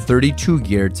get your 32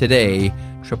 gear today.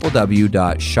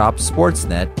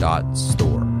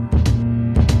 www.shopsportsnet.store.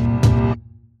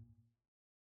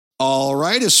 All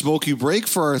right, a smoky break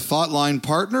for our Thoughtline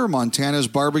partner, Montana's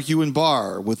Barbecue and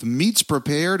Bar. With meats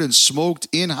prepared and smoked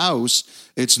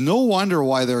in-house, it's no wonder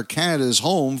why they're Canada's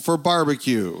home for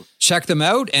barbecue. Check them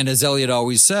out, and as Elliot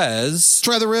always says...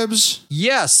 Try the ribs.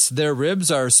 Yes, their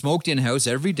ribs are smoked in-house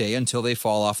every day until they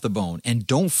fall off the bone. And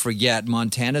don't forget,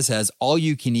 Montana's has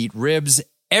all-you-can-eat ribs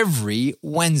every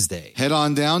Wednesday. Head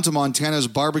on down to Montana's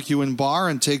Barbecue and Bar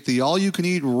and take the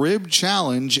all-you-can-eat rib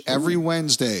challenge every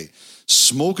Wednesday.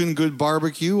 Smoking good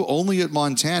barbecue only at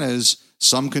Montana's.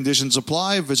 Some conditions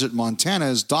apply. Visit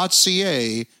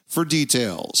montanas.ca for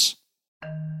details.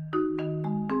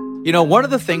 You know, one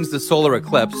of the things the solar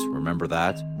eclipse, remember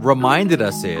that, reminded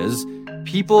us is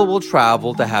people will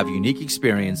travel to have unique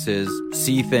experiences,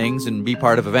 see things, and be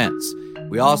part of events.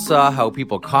 We all saw how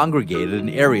people congregated in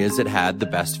areas that had the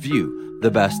best view,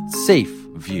 the best safe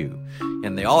view.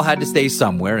 And they all had to stay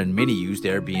somewhere, and many used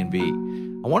Airbnb.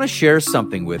 I want to share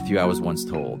something with you I was once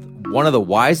told. One of the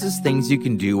wisest things you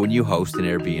can do when you host an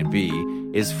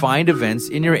Airbnb is find events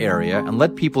in your area and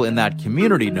let people in that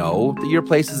community know that your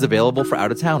place is available for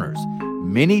out-of-towners.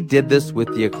 Many did this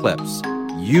with the eclipse.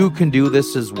 You can do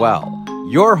this as well.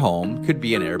 Your home could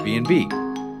be an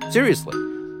Airbnb. Seriously,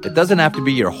 it doesn't have to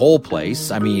be your whole place.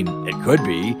 I mean, it could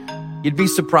be. You'd be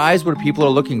surprised what people are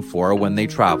looking for when they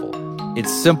travel.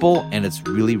 It's simple and it's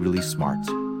really, really smart.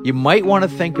 You might want to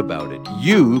think about it.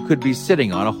 You could be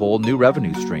sitting on a whole new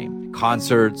revenue stream.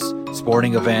 Concerts,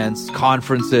 sporting events,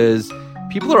 conferences.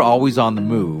 People are always on the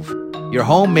move. Your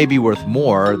home may be worth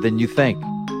more than you think.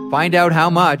 Find out how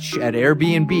much at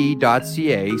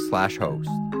airbnb.ca/host.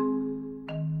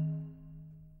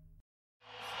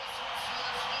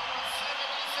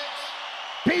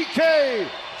 PK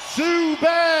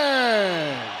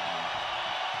Subban.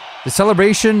 The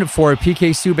celebration for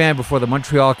PK Subban before the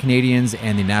Montreal Canadiens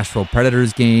and the Nashville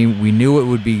Predators game, we knew it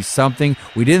would be something.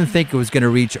 We didn't think it was going to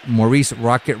reach Maurice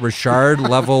Rocket Richard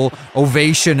level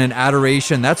ovation and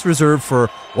adoration. That's reserved for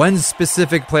one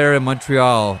specific player in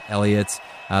Montreal, Elliot.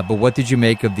 But what did you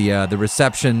make of the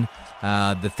reception,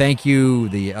 the thank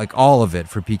you, all of it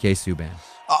for PK Subban?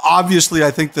 Obviously,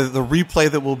 I think the replay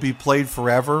that will be played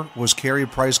forever was Carey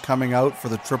Price coming out for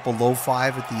the triple low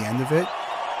five at the end of it.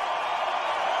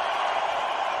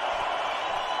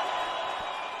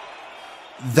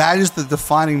 That is the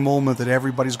defining moment that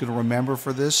everybody's going to remember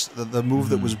for this, the move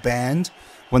that was banned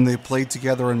when they played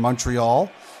together in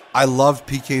Montreal. I loved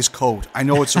PK's coat. I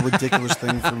know it's a ridiculous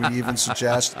thing for me to even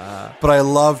suggest, but I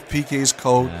loved PK's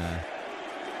coat.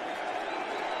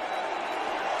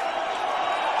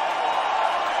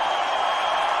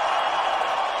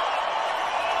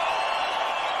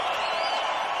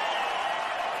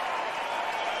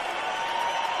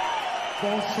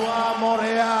 Bonsoir,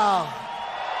 Montreal.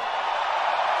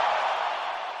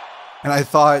 And I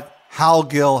thought Hal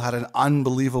Gill had an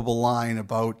unbelievable line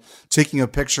about taking a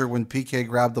picture when PK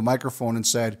grabbed the microphone and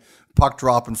said, puck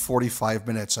drop in 45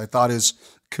 minutes. I thought his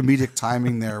comedic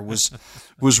timing there was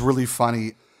really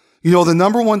funny. You know, the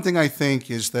number one thing I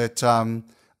think is that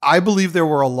I believe there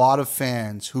were a lot of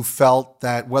fans who felt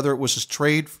that whether it was his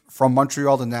trade from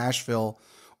Montreal to Nashville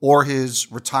or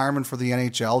his retirement for the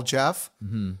NHL, Jeff,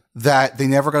 that they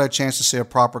never got a chance to say a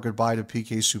proper goodbye to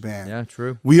PK Subban. Yeah,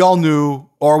 true. We all knew,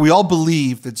 or we all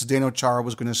believed that Zdeno Chara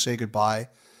was going to say goodbye,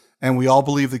 and we all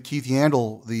believed that Keith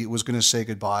Yandle was going to say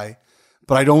goodbye,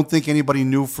 but I don't think anybody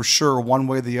knew for sure one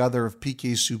way or the other if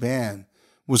PK Subban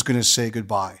was going to say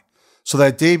goodbye. So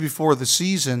that day before the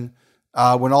season,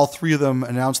 when all three of them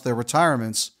announced their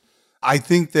retirements, I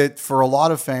think that for a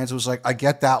lot of fans, it was like, I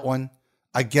get that one.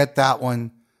 I get that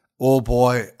one. Oh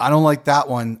boy, I don't like that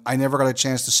one. I never got a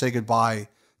chance to say goodbye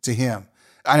to him.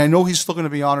 And I know he's still going to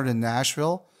be honored in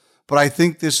Nashville, but I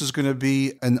think this is going to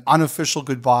be an unofficial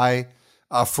goodbye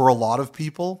for a lot of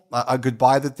people, a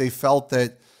goodbye that they felt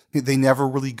that they never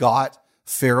really got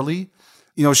fairly.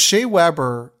 You know, Shea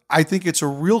Weber, I think it's a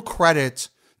real credit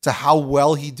to how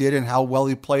well he did and how well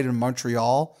he played in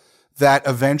Montreal that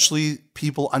eventually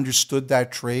people understood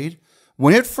that trade.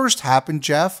 When it first happened,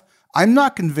 Jeff, I'm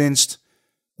not convinced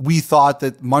we thought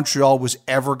that Montreal was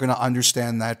ever going to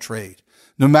understand that trade.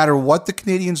 No matter what the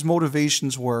Canadiens'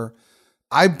 motivations were,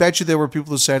 I bet you there were people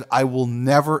who said, I will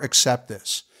never accept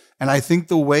this. And I think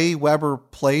the way Weber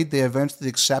played, they eventually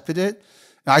accepted it.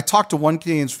 And I talked to one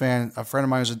Canadiens fan, a friend of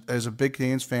mine is a big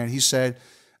Canadiens fan. He said,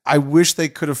 I wish they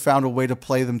could have found a way to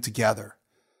play them together.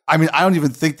 I mean, I don't even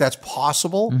think that's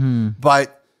possible,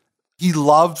 but he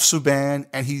loved Subban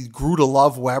and he grew to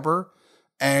love Weber.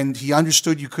 And he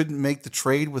understood you couldn't make the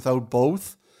trade without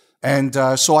both. And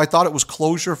so I thought it was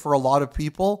closure for a lot of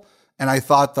people. And I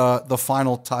thought the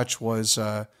final touch was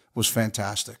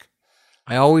fantastic.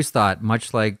 I always thought,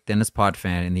 much like Dennis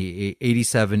Potvin in the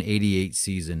 87-88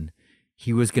 season,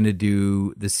 he was going to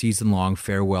do the season-long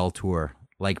farewell tour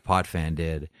like Potvin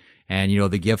did. And, you know,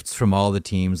 the gifts from all the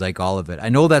teams, like all of it. I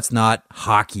know that's not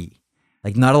hockey.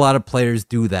 Like, not a lot of players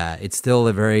do that. It's still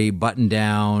a very buttoned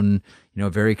down, you know,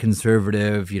 very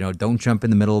conservative, you know, don't jump in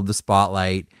the middle of the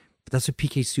spotlight. But that's what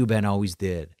PK Subban always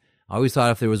did. I always thought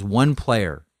if there was one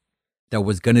player that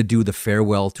was going to do the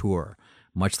farewell tour,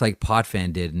 much like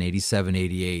Potvin did in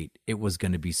 87-88, it was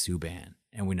going to be Subban,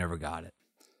 and we never got it.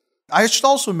 I should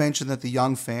also mention that the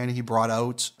young fan he brought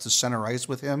out to center ice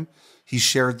with him, he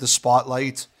shared the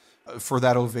spotlight for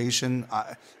that ovation.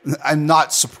 I'm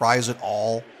not surprised at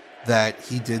all that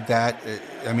he did that.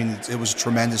 I mean, it was a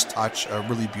tremendous touch, a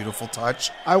really beautiful touch.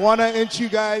 I want to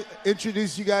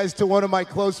introduce you guys to one of my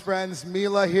close friends,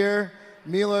 Mila here.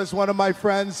 Mila is one of my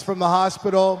friends from the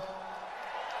hospital.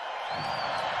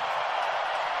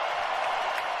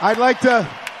 I'd like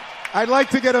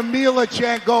to get a Mila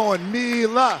chant going.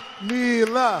 Mila,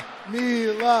 Mila,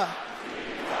 Mila.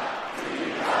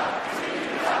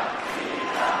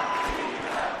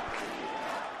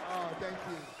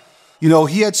 You know,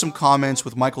 he had some comments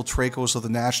with Michael Trakos of the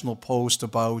National Post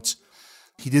about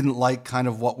he didn't like kind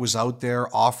of what was out there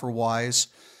offer-wise.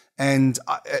 And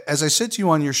as I said to you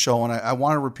on your show, and I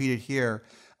want to repeat it here,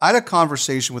 I had a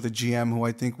conversation with a GM who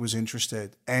I think was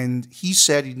interested. And he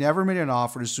said he never made an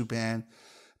offer to Subban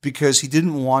because he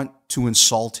didn't want to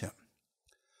insult him.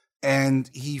 And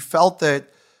he felt that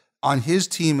on his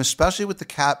team, especially with the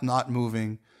cap not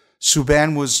moving,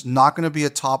 Subban was not going to be a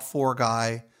top 4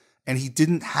 guy, and he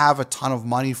didn't have a ton of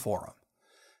money for him.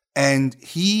 And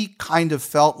he kind of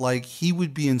felt like he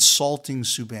would be insulting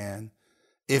Subban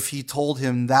if he told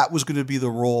him that was going to be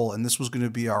the role and this was going to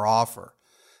be our offer.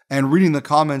 And reading the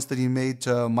comments that he made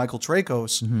to Michael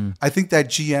Trakos, I think that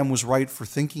GM was right for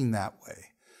thinking that way.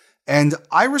 And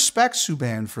I respect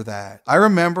Subban for that. I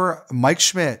remember Mike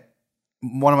Schmidt,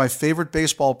 one of my favorite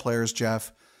baseball players,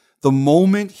 Jeff, the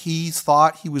moment he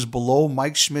thought he was below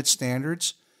Mike Schmidt's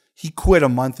standards, he quit a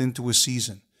month into a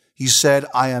season. He said,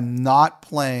 I am not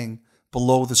playing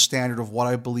below the standard of what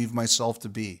I believe myself to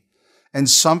be. And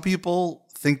some people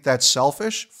think that's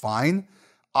selfish. Fine.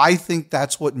 I think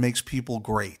that's what makes people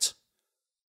great,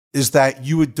 is that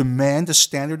you would demand a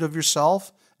standard of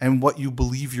yourself and what you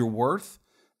believe you're worth.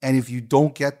 And if you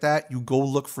don't get that, you go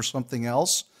look for something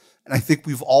else. And I think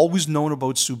we've always known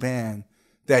about Subban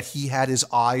that he had his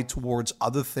eye towards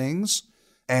other things,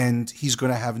 and he's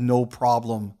going to have no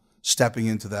problem stepping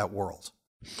into that world.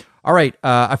 All right,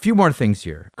 a few more things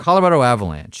here. Colorado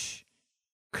Avalanche.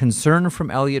 Concern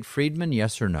from Elliot Friedman,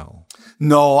 yes or no?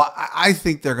 No, I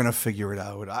think they're going to figure it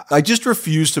out. I just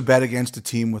refuse to bet against a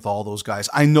team with all those guys.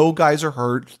 I know guys are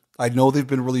hurt. I know they've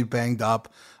been really banged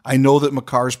up. I know that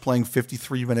Makar's playing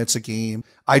 53 minutes a game.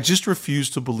 I just refuse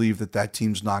to believe that that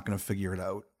team's not going to figure it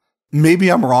out. Maybe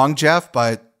I'm wrong, Jeff,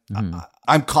 but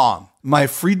I'm calm. My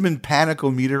Friedman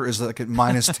panicometer is like at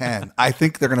 -10. I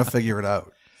think they're going to figure it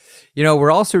out. You know,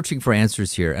 we're all searching for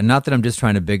answers here. And not that I'm just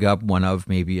trying to big up one of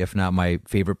maybe, if not my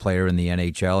favorite player in the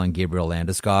NHL and Gabriel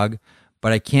Landeskog,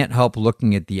 but I can't help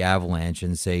looking at the Avalanche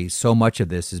and say so much of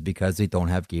this is because they don't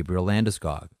have Gabriel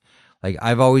Landeskog. Like,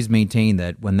 I've always maintained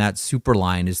that when that super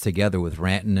line is together with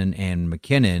Rantanen and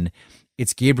McKinnon,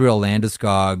 it's Gabriel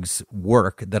Landeskog's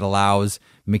work that allows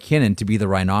McKinnon to be the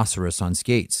rhinoceros on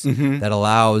skates, that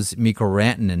allows Mikko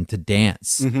Rantanen to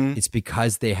dance. It's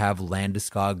because they have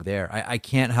Landeskog there. I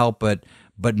can't help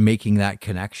but making that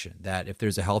connection, that if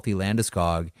there's a healthy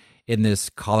Landeskog in this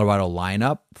Colorado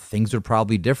lineup, things are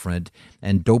probably different.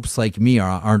 And dopes like me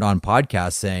aren't on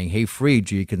podcasts saying, hey,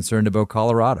 Fried, are you concerned about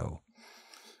Colorado?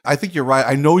 I think you're right.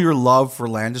 I know your love for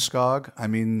Landeskog. I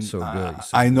mean,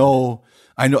 I know.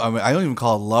 I mean, I don't even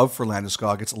call it love for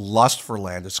Landeskog. It's lust for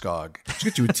Landeskog. Just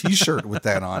get you a T-shirt with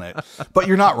that on it. But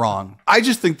you're not wrong. I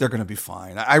just think they're going to be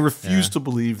fine. I refuse to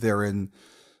believe they're in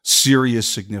serious,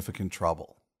 significant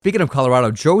trouble. Speaking of Colorado,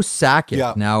 Joe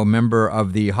Sakic, now a member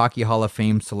of the Hockey Hall of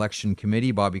Fame selection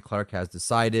committee, Bobby Clarke has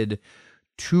decided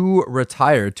to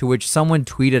retire, to which someone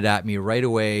tweeted at me right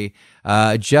away,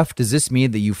 Jeff, does this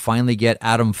mean that you finally get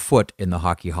Adam Foote in the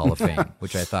Hockey Hall of Fame?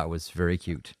 Which I thought was very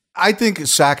cute. I think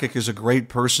Sakic is a great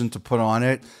person to put on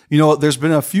it. You know, there's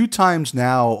been a few times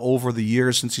now over the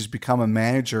years since he's become a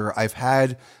manager, I've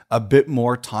had a bit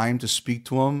more time to speak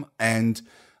to him. And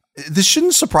this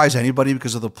shouldn't surprise anybody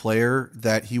because of the player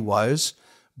that he was,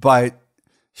 but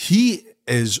he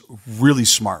is really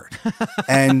smart.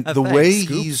 And the way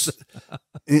he's,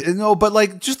 but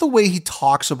like just the way he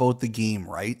talks about the game,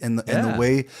 right? And the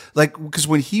way, like, because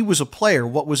when he was a player,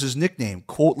 what was his nickname?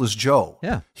 Quoteless Joe.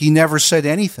 Yeah. He never said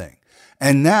anything.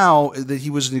 And now that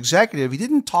he was an executive, he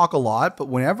didn't talk a lot, but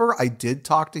whenever I did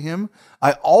talk to him,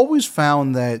 I always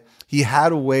found that he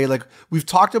had a way, like we've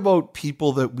talked about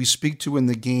people that we speak to in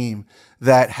the game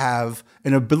that have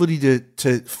an ability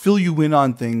to fill you in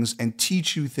on things and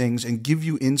teach you things and give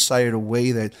you insight in a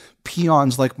way that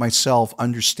peons like myself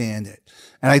understand it.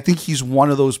 And I think he's one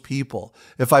of those people.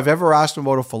 If I've ever asked him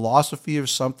about a philosophy of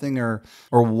something or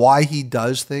why he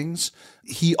does things,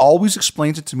 he always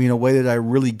explains it to me in a way that I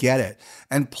really get it.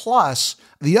 And plus,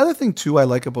 the other thing too I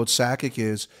like about Sakic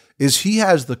is he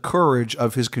has the courage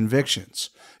of his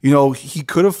convictions. You know, he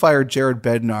could have fired Jared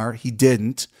Bednar. He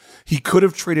didn't. He could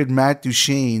have traded Matt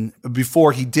Duchene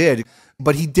before he did,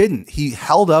 but he didn't. He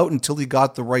held out until he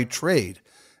got the right trade.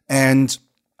 And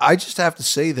I just have to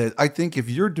say that I think if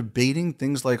you're debating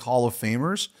things like Hall of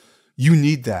Famers, you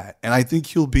need that. And I think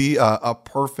he'll be a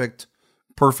perfect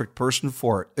person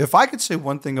for it. If I could say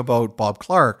one thing about Bob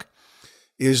Clarke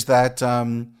is that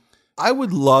I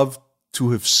would love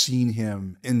to have seen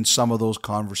him in some of those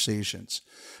conversations,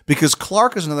 because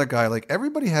Clarke is another guy, like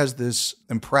everybody has this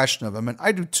impression of him, and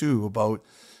I do too, about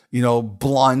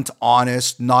blunt,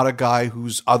 honest, not a guy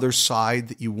whose other side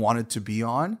that you wanted to be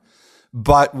on.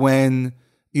 But when,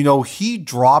 he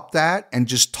dropped that and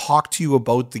just talked to you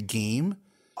about the game,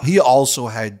 he also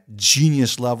had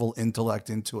genius level intellect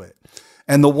into it.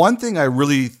 And the one thing I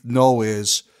really know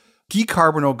is Guy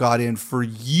Carbonneau got in for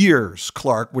years.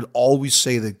 Clark would always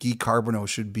say that Guy Carbonneau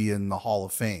should be in the Hall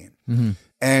of Fame. Mm-hmm.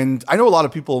 And I know a lot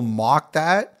of people mock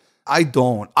that. I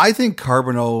don't. I think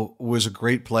Carbonneau was a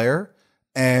great player.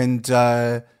 And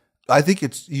I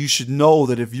think you should know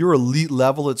that if you're elite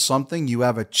level at something, you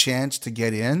have a chance to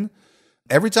get in.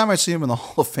 Every time I see him in the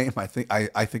Hall of Fame, I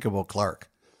think about Clark.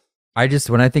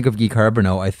 When I think of Guy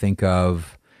Carbonneau, I think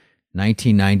of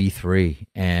 1993,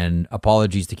 and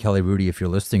apologies to Kelly Rudy if you're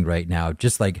listening right now.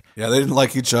 Just like, yeah, they didn't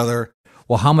like each other.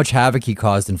 Well, how much havoc he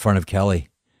caused in front of Kelly.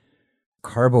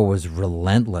 Carbo was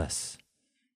relentless.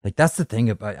 Like, that's the thing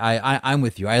about I'm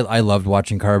with you. I loved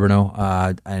watching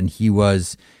Carbonneau, and he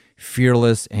was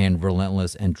fearless and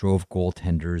relentless and drove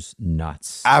goaltenders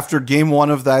nuts. After game 1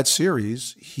 of that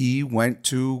series, he went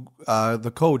to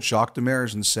the coach, Jacques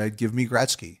Demers, and said, "Give me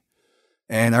Gretzky."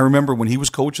 And I remember when he was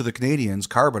coach of the Canadiens,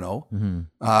 Carbonneau,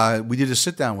 we did a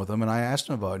sit down with him, and I asked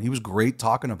him about it. And he was great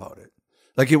talking about it.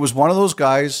 Like, it was one of those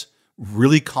guys,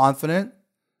 really confident,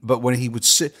 but when he would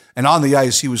sit, and on the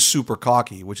ice, he was super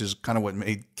cocky, which is kind of what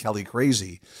made Kelly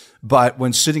crazy. But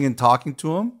when sitting and talking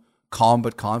to him, calm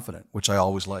but confident, which I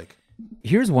always like.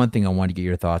 Here's one thing I want to get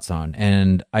your thoughts on.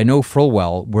 And I know full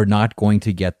well we're not going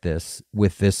to get this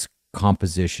with this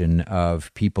composition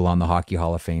of people on the Hockey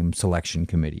Hall of Fame selection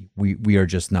committee. We are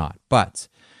just not. But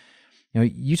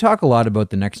you talk a lot about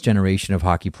the next generation of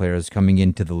hockey players coming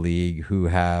into the league who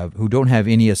don't have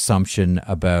any assumption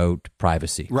about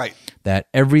privacy. Right. That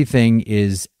everything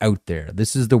is out there.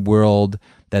 This is the world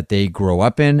that they grow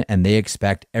up in, and they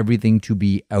expect everything to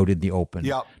be out in the open.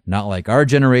 Yep. Not like our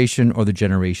generation or the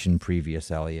generation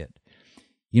previous, Elliot.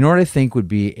 You know what I think would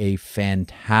be a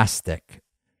fantastic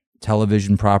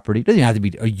television property? It doesn't have to be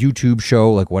a YouTube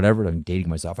show, like whatever. I'm dating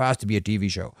myself. It has to be a TV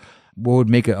show. What would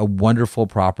make a wonderful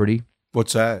property?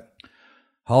 What's that?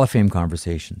 Hall of Fame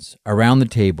conversations around the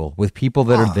table with people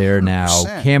that are there now.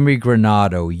 100%. Camry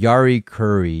Granado, Yari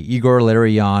Curry, Igor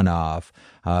Larionov,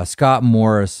 Scott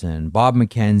Morrison, Bob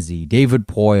McKenzie, David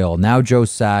Poyle, now Joe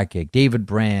Sakic, David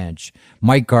Branch,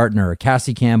 Mike Gartner,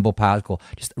 Cassie Campbell Pascal,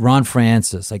 just Ron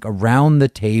Francis, like around the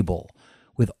table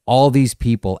with all these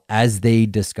people as they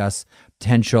discuss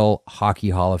potential Hockey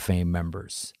Hall of Fame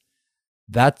members.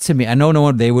 That, to me, I know no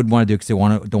one they would want to do because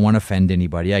they don't want to offend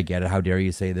anybody. I get it. How dare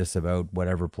you say this about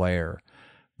whatever player?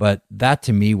 But that,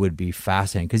 to me, would be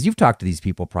fascinating because you've talked to these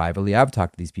people privately. I've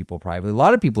talked to these people privately. A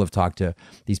lot of people have talked to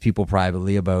these people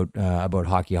privately about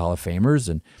Hockey Hall of Famers,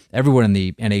 and everyone in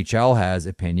the NHL has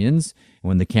opinions.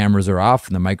 When the cameras are off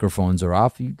and the microphones are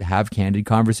off, you have candid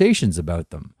conversations about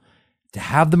them. To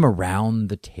have them around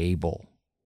the table,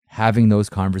 having those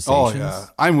conversations. Oh, yeah.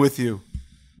 I'm with you.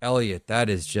 Elliot, that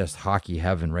is just hockey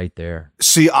heaven right there.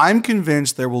 See, I'm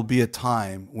convinced there will be a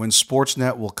time when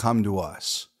Sportsnet will come to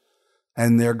us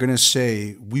and they're going to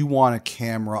say, we want a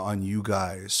camera on you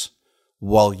guys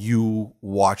while you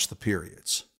watch the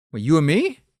periods. Well, you and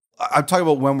me? I'm talking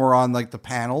about when we're on like the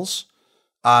panels,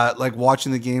 like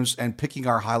watching the games and picking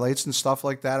our highlights and stuff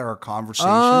like that, or our conversations.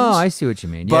 Oh, I see what you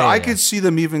mean. But I could see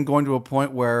them even going to a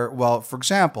point where, well, for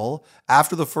example,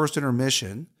 after the first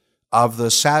intermission of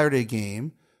the Saturday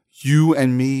game, you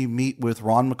and me meet with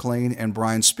Ron McLean and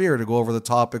Brian Spear to go over the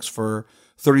topics for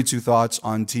 32 Thoughts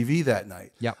on TV that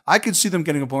night. Yep. I could see them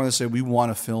getting a point where they say, we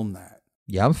want to film that.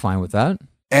 Yeah, I'm fine with that.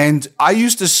 And I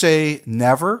used to say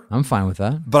never. I'm fine with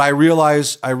that. But I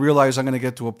realize I'm going to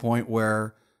get to a point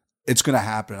where it's going to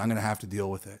happen. I'm going to have to deal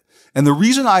with it. And the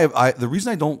reason the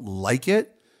reason I don't like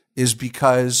it is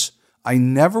because I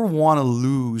never want to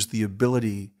lose the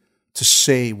ability to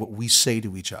say what we say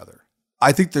to each other.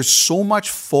 I think there's so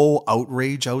much faux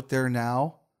outrage out there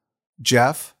now,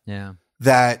 Jeff. Yeah.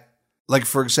 That, like,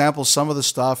 for example, some of the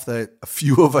stuff that a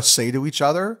few of us say to each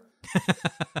other,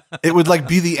 it would like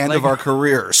be the end of our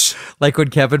careers. Like when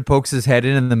Kevin pokes his head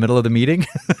in the middle of the meeting.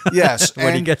 Yes.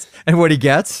 What he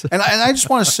gets. And I just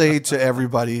want to say to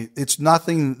everybody, it's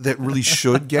nothing that really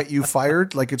should get you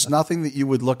fired. Like, it's nothing that you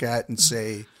would look at and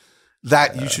say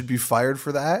that you should be fired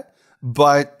for that.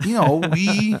 But, you know,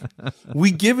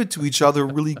 we give it to each other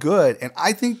really good. And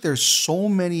I think there's so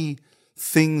many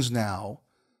things now,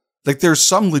 like there's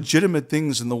some legitimate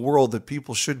things in the world that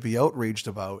people should be outraged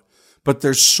about, but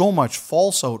there's so much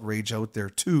false outrage out there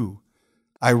too.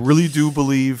 I really do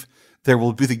believe there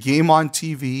will be the game on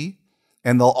TV,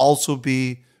 and there'll also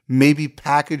be maybe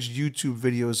packaged YouTube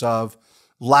videos of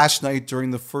last night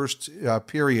during the first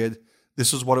period.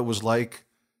 This is what it was like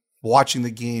watching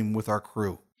the game with our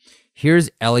crew. Here's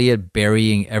Elliot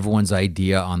burying everyone's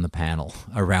idea on the panel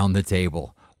around the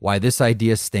table. Why this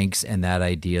idea stinks and that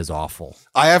idea is awful.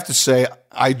 I have to say,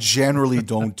 I generally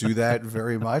don't do that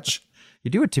very much. You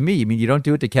do it to me. You mean you don't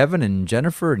do it to Kevin and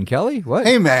Jennifer and Kelly? What?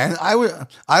 Hey, man, I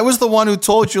was the one who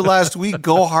told you last week,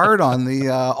 go hard on the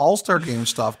All-Star Game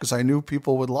stuff because I knew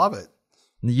people would love it.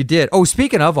 You did. Oh,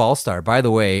 speaking of All-Star, by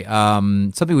the way,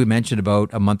 something we mentioned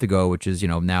about a month ago, which is,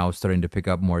 now starting to pick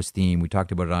up more steam. We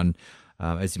talked about it on,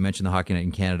 as you mentioned, the Hockey Night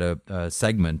in Canada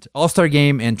segment. All-Star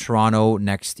Game in Toronto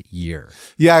next year.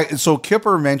 Yeah, so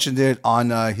Kipper mentioned it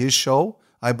on his show,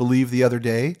 I believe, the other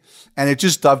day. And it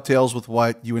just dovetails with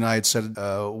what you and I had said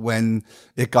when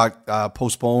it got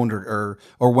postponed or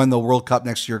when the World Cup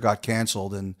next year got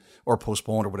canceled or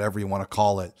postponed or whatever you want to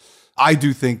call it. I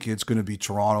do think it's going to be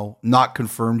Toronto. Not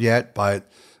confirmed yet, but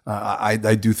I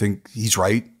do think he's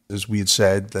right, as we had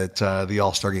said, that the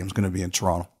All-Star Game is going to be in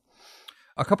Toronto.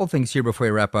 A couple things here before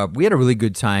we wrap up. We had a really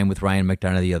good time with Ryan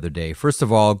McDonough the other day. First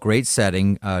of all, great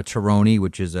setting. Tironi,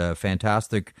 which is a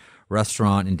fantastic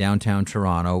restaurant in downtown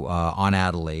Toronto on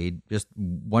Adelaide. Just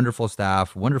wonderful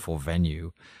staff, wonderful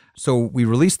venue. So we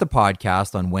released the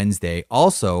podcast on Wednesday.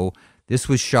 Also, this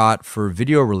was shot for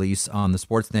video release on the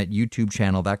Sportsnet YouTube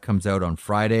channel. That comes out on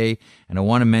Friday. And I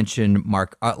want to mention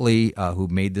Mark Utley, who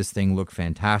made this thing look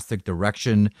fantastic.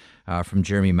 Direction from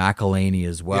Jeremy McElhaney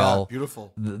as well. Yeah,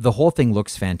 beautiful. The whole thing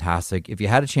looks fantastic. If you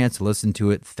had a chance to listen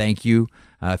to it, thank you.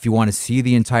 If you want to see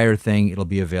the entire thing, it'll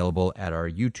be available at our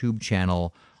YouTube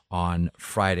channel on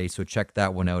Friday, so check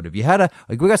that one out. If you had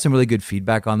we got some really good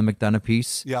feedback on the McDonough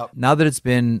piece. Yeah. Now that it's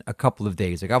been a couple of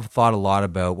days, I've thought a lot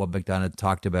about what McDonough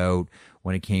talked about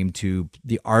when it came to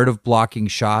the art of blocking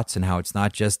shots and how it's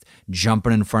not just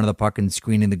jumping in front of the puck and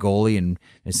screening the goalie and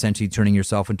essentially turning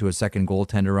yourself into a second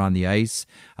goaltender on the ice.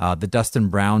 The Dustin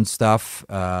Brown stuff,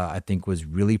 I think, was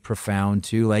really profound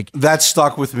too. Like, that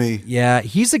stuck with me. Yeah,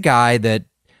 he's a guy that,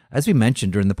 as we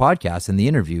mentioned during the podcast in the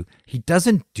interview, he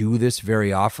doesn't do this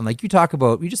very often. Like we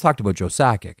just talked about Joe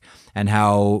Sakic and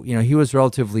how, he was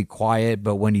relatively quiet,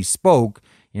 but when he spoke,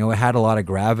 it had a lot of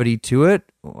gravity to it.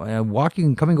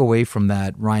 Coming away from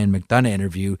that Ryan McDonough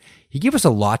interview, he gave us a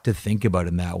lot to think about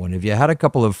in that one. Have you had a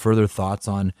couple of further thoughts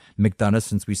on McDonough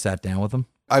since we sat down with him?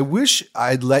 I wish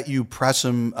I'd let you press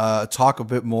him, talk a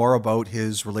bit more about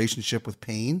his relationship with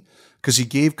Payne, because he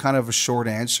gave kind of a short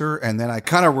answer, and then I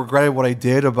kind of regretted what I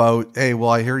did about, hey,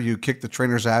 well, I hear you kicked the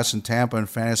trainer's ass in Tampa in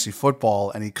fantasy football,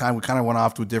 and we kind of went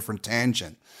off to a different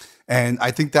tangent. And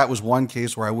I think that was one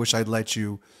case where I wish I'd let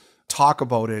you talk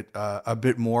about it a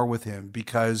bit more with him,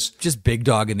 because just big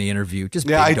dog in the interview.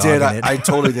 I did. I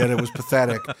totally did. It was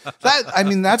pathetic.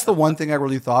 That's the one thing I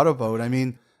really thought about.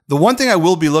 The one thing I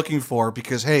will be looking for,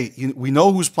 because, hey, we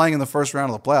know who's playing in the first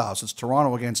round of the playoffs. It's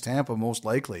Toronto against Tampa, most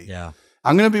likely. Yeah.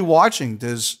 I'm going to be watching.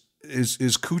 Is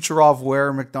Kucherov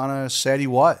where McDonough said he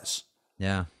was?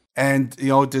 Yeah. And,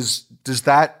 does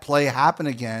that play happen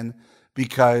again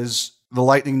because the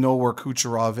Lightning know where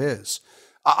Kucherov is?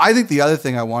 I think the other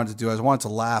thing I wanted to do is I wanted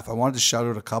to laugh. I wanted to shout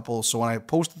out a couple. So when I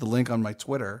posted the link on my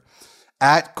Twitter,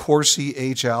 at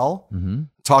CorsiHL,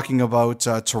 talking about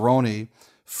Tironi,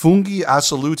 Funghi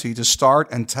Assoluti to start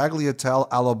and Tagliatelle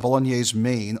alla Bolognese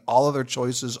main. All other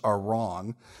choices are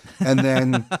wrong. And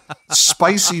then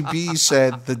Spicy B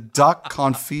said the duck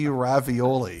confit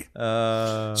ravioli.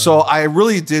 So I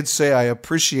really did say I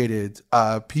appreciated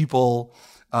people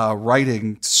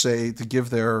writing to give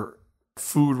their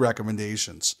food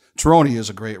recommendations. Tironi is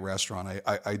a great restaurant.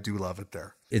 I do love it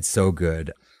there. It's so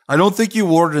good. I don't think you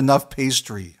ordered enough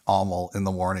pastry, Amal, in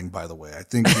the morning, by the way. I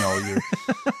think,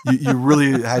 you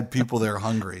really had people there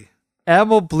hungry.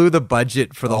 Amal blew the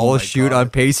budget for the whole shoot on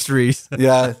pastries.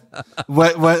 Yeah.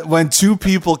 When two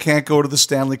people can't go to the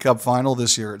Stanley Cup final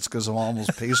this year, it's because of Amal's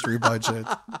pastry budget.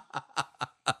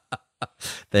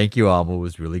 Thank you, Amal. It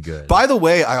was really good. By the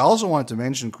way, I also wanted to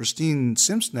mention Christine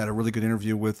Simpson had a really good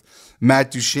interview with Matt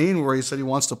Duchene where he said he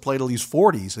wants to play till he's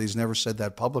 40. So he's never said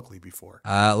that publicly before.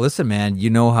 Listen, man, you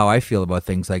know how I feel about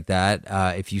things like that.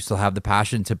 If you still have the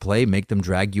passion to play, make them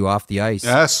drag you off the ice.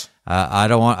 Yes. I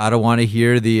don't want to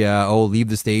hear the leave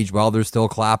the stage while they're still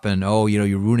clapping.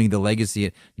 You're ruining the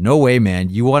legacy. No way, man.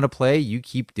 You want to play, you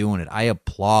keep doing it. I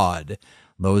applaud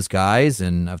those guys,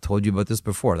 and I've told you about this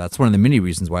before. That's one of the many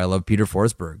reasons why I love Peter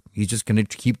Forsberg. He's just going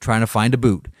to keep trying to find a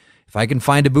boot. If I can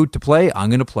find a boot to play,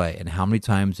 I'm going to play. And how many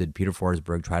times did Peter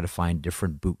Forsberg try to find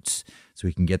different boots so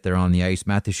he can get there on the ice?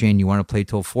 Matt Duchene, you want to play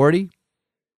till 40?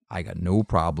 I got no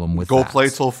problem with that. Go play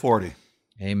till 40.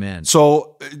 Amen.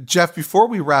 So, Jeff, before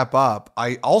we wrap up,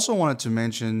 I also wanted to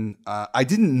mention, I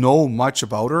didn't know much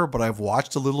about her, but I've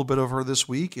watched a little bit of her this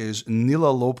week, is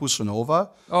Nila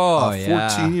Lopusanova, a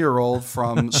 14-year-old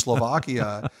from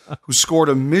Slovakia who scored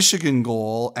a Michigan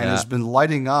goal and has been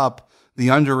lighting up the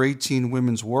under-18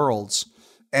 women's worlds.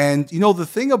 And, you know, the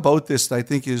thing about this that I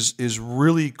think is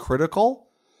really critical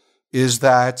is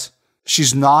that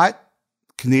she's not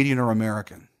Canadian or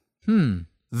American.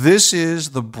 This is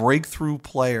the breakthrough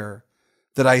player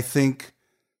that I think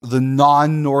the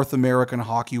non-North American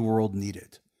hockey world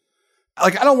needed.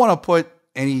 Like, I don't want to put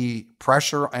any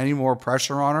more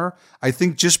pressure on her. I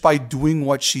think just by doing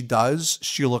what she does,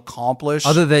 she'll accomplish.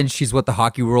 Other than she's what the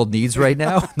hockey world needs right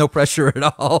now. No pressure at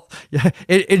all. Yeah.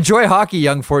 Enjoy hockey,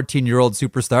 young 14-year-old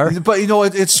superstar. But, you know,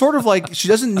 it's sort of like she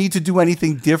doesn't need to do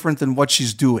anything different than what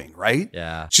she's doing, right?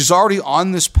 Yeah. She's already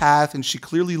on this path and she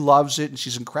clearly loves it and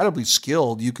she's incredibly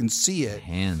skilled. You can see it.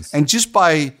 Hands. And just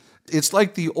by, it's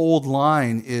like the old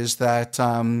line is that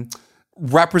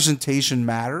representation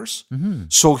matters.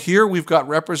 So here we've got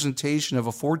representation of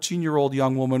a 14-year-old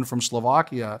young woman from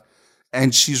Slovakia,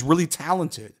 and she's really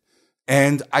talented.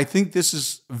 And I think this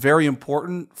is very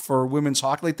important for women's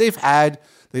hockey. Like they had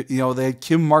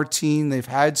Kim Martin, they've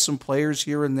had some players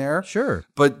here and there. Sure.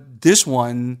 But this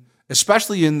one,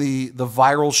 especially in the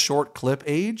viral short clip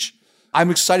age, I'm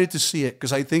excited to see it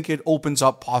because I think it opens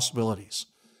up possibilities.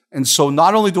 And so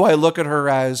not only do I look at her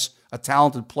as a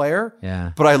talented player,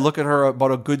 but I look at her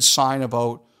about a good sign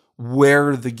about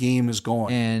where the game is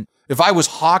going. And if I was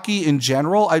hockey in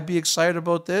general, I'd be excited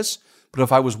about this. But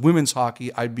if I was women's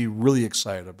hockey, I'd be really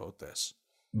excited about this.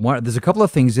 There's a couple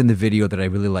of things in the video that I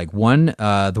really like. One,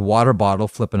 the water bottle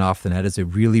flipping off the net is a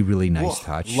really, really nice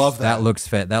touch. Love that.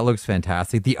 That looks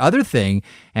fantastic. The other thing,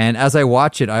 and as I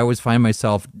watch it, I always find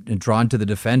myself drawn to the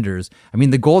defenders. I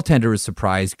mean, the goaltender is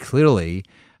surprised, clearly,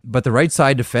 but the right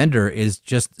side defender is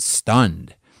just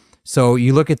stunned. So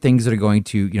you look at things that are going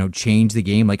to, change the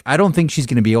game. Like, I don't think she's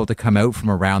going to be able to come out from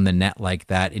around the net like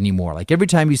that anymore. Like every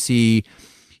time you see,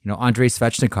 Andrei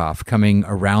Svechnikov coming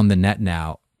around the net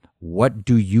now, what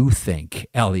do you think,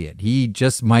 Elliot? He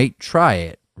just might try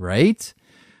it, right?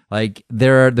 Like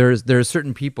there are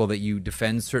certain people that you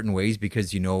defend certain ways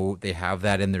because they have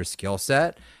that in their skill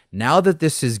set. Now that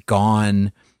this is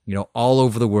gone, all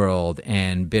over the world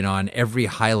and been on every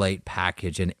highlight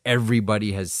package and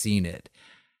everybody has seen it,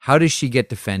 how does she get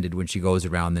defended when she goes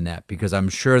around the net? Because I'm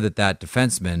sure that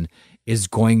defenseman is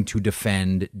going to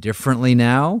defend differently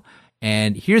now.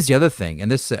 And here's the other thing, and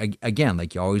this, again,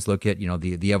 like you always look at,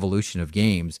 the evolution of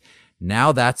games.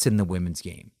 Now that's in the women's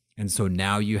game. And so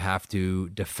now you have to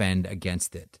defend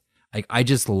against it. Like, I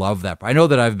just love that. I know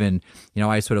that I've been,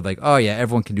 I sort of like, oh yeah,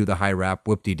 everyone can do the high wrap,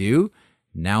 whoop-de-doo.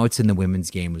 Now it's in the women's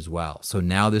game as well. So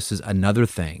now this is another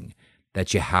thing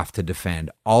that you have to defend.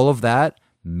 All of that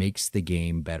makes the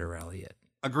game better, Elliot.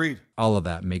 Agreed. All of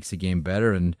that makes the game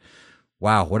better. And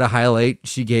wow, what a highlight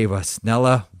she gave us.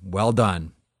 Nella, well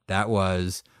done. That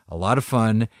was a lot of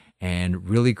fun and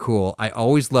really cool. I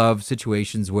always love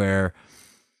situations where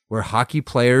hockey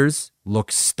players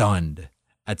look stunned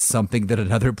at something that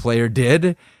another player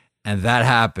did. And that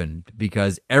happened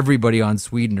because everybody on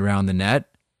Sweden around the net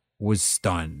was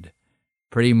stunned.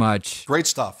 Pretty much. Great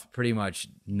stuff. Pretty much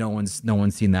no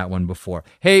one's seen that one before.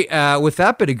 Hey, with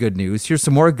that bit of good news, here's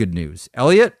some more good news.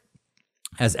 Elliot,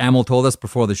 as Amel told us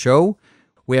before the show,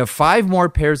 we have 5 more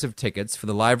pairs of tickets for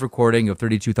the live recording of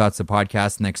 32 Thoughts, the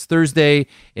podcast, next Thursday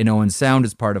in Owen Sound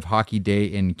as part of Hockey Day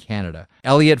in Canada.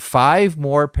 Elliot, 5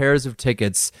 more pairs of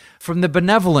tickets from the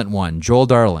benevolent one, Joel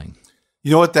Darling. You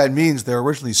know what that means? There were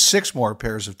originally 6 more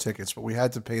pairs of tickets, but we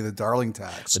had to pay the Darling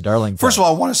tax. The Darling tax. First of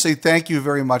all, I want to say thank you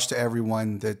very much to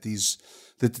everyone that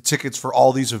the tickets for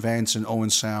all these events in Owen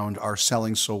Sound are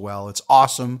selling so well. It's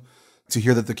awesome to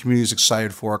hear that the community is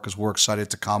excited for it because we're excited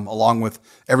to come along with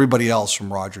everybody else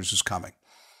from Rogers who's coming.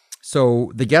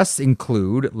 So the guests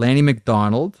include Lanny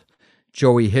McDonald,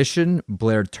 Joey Hishin,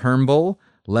 Blair Turnbull,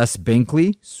 Les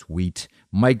Binkley, sweet,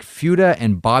 Mike Fuda,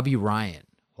 and Bobby Ryan.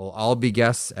 Will all be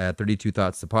guests at 32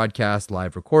 Thoughts, the podcast,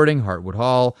 live recording, Hartwood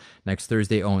Hall, next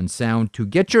Thursday, Owen Sound. To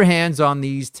get your hands on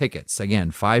these tickets, again,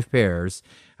 5 pairs,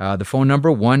 the phone number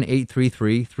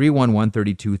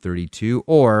 1-833-311-3232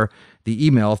 or the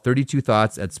email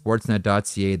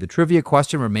 32thoughts@sportsnet.ca. The trivia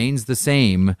question remains the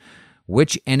same.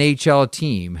 Which NHL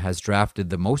team has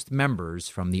drafted the most members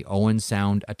from the Owen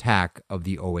Sound attack of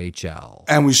the OHL?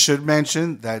 And we should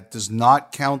mention that does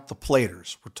not count the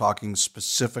platers. We're talking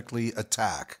specifically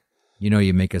attack. You know,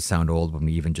 you make us sound old when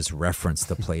we even just reference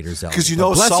the Platers. Because you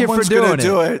know someone's going to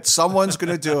do it. Someone's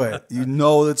going to do it. You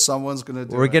know that someone's going to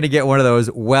do it. We're going to get one of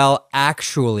those, well,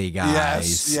 actually,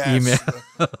 guys,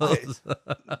 emails.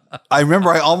 I remember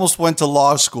I almost went to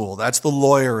law school. That's the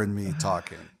lawyer in me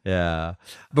talking. Yeah.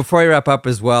 Before I wrap up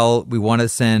as well, we want to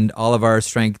send all of our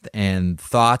strength and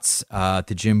thoughts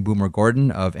to Jim Boomer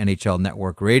Gordon of NHL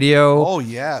Network Radio. Oh,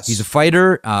 yes. He's a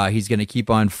fighter. He's going to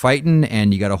keep on fighting,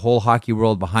 and you got a whole hockey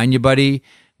world behind you, buddy.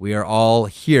 We are all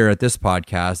here at this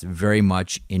podcast very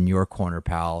much in your corner,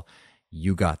 pal.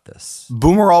 You got this.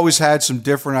 Boomer always had some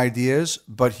different ideas,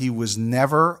 but he was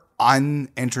never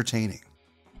unentertaining.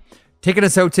 Taking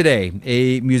us out today,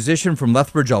 a musician from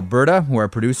Lethbridge, Alberta, who our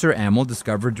producer Amel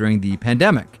discovered during the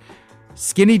pandemic.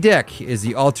 Skinny Dick is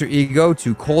the alter ego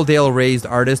to Coaldale-raised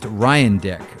artist Ryan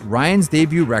Dick. Ryan's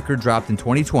debut record dropped in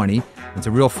 2020. It's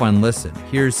a real fun listen.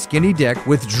 Here's Skinny Dick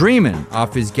with Dreamin'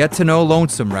 off his Get to Know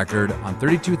Lonesome record on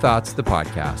 32 Thoughts, the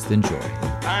podcast. Enjoy.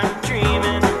 I'm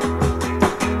dreaming.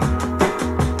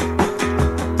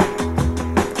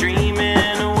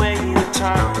 Dreaming away the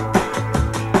time.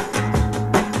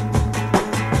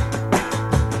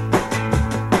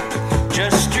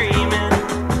 Just dreaming,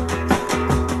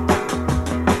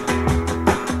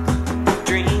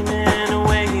 dreaming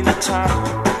away the time.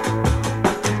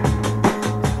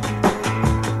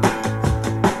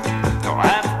 Oh,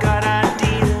 I've got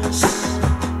ideas,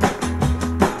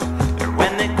 and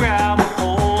when they grab a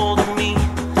hold of me,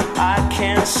 I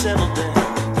can't settle down.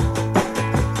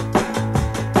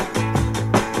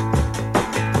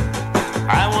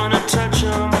 I wanna touch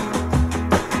them,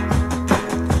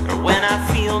 or when I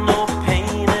feel no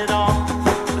pain at all,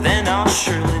 then I'll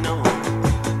surely know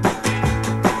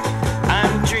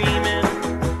I'm dreaming,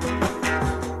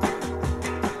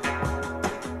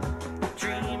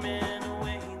 dreaming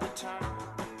away the time.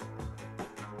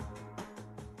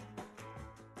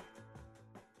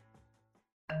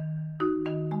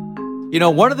 You know,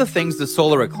 one of the things the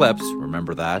solar eclipse,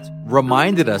 remember that,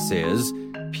 reminded us is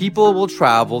people will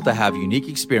travel to have unique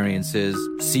experiences,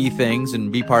 see things, and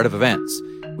be part of events.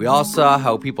 We all saw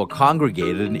how people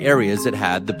congregated in areas that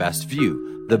had the best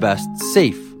view, the best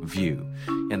safe view.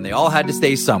 And they all had to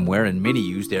stay somewhere, and many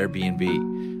used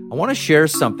Airbnb. I want to share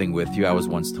something with you I was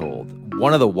once told.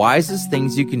 One of the wisest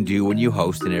things you can do when you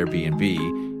host an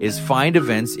Airbnb is find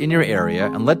events in your area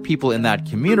and let people in that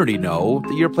community know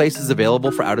that your place is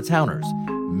available for out-of-towners.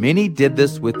 Many did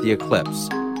this with the eclipse.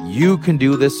 You can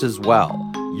do this as well.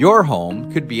 Your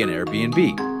home could be an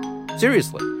Airbnb.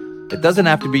 Seriously. It doesn't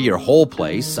have to be your whole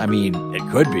place. I mean, it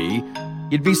could be.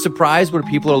 You'd be surprised what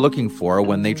people are looking for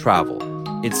when they travel.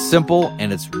 It's simple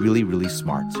and it's really, really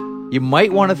smart. You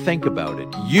might want to think about it.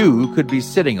 You could be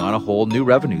sitting on a whole new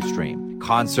revenue stream.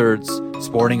 Concerts,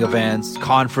 sporting events,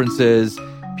 conferences.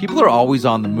 People are always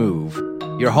on the move.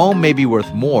 Your home may be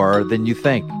worth more than you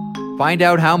think. Find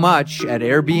out how much at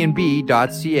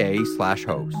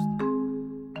airbnb.ca/host.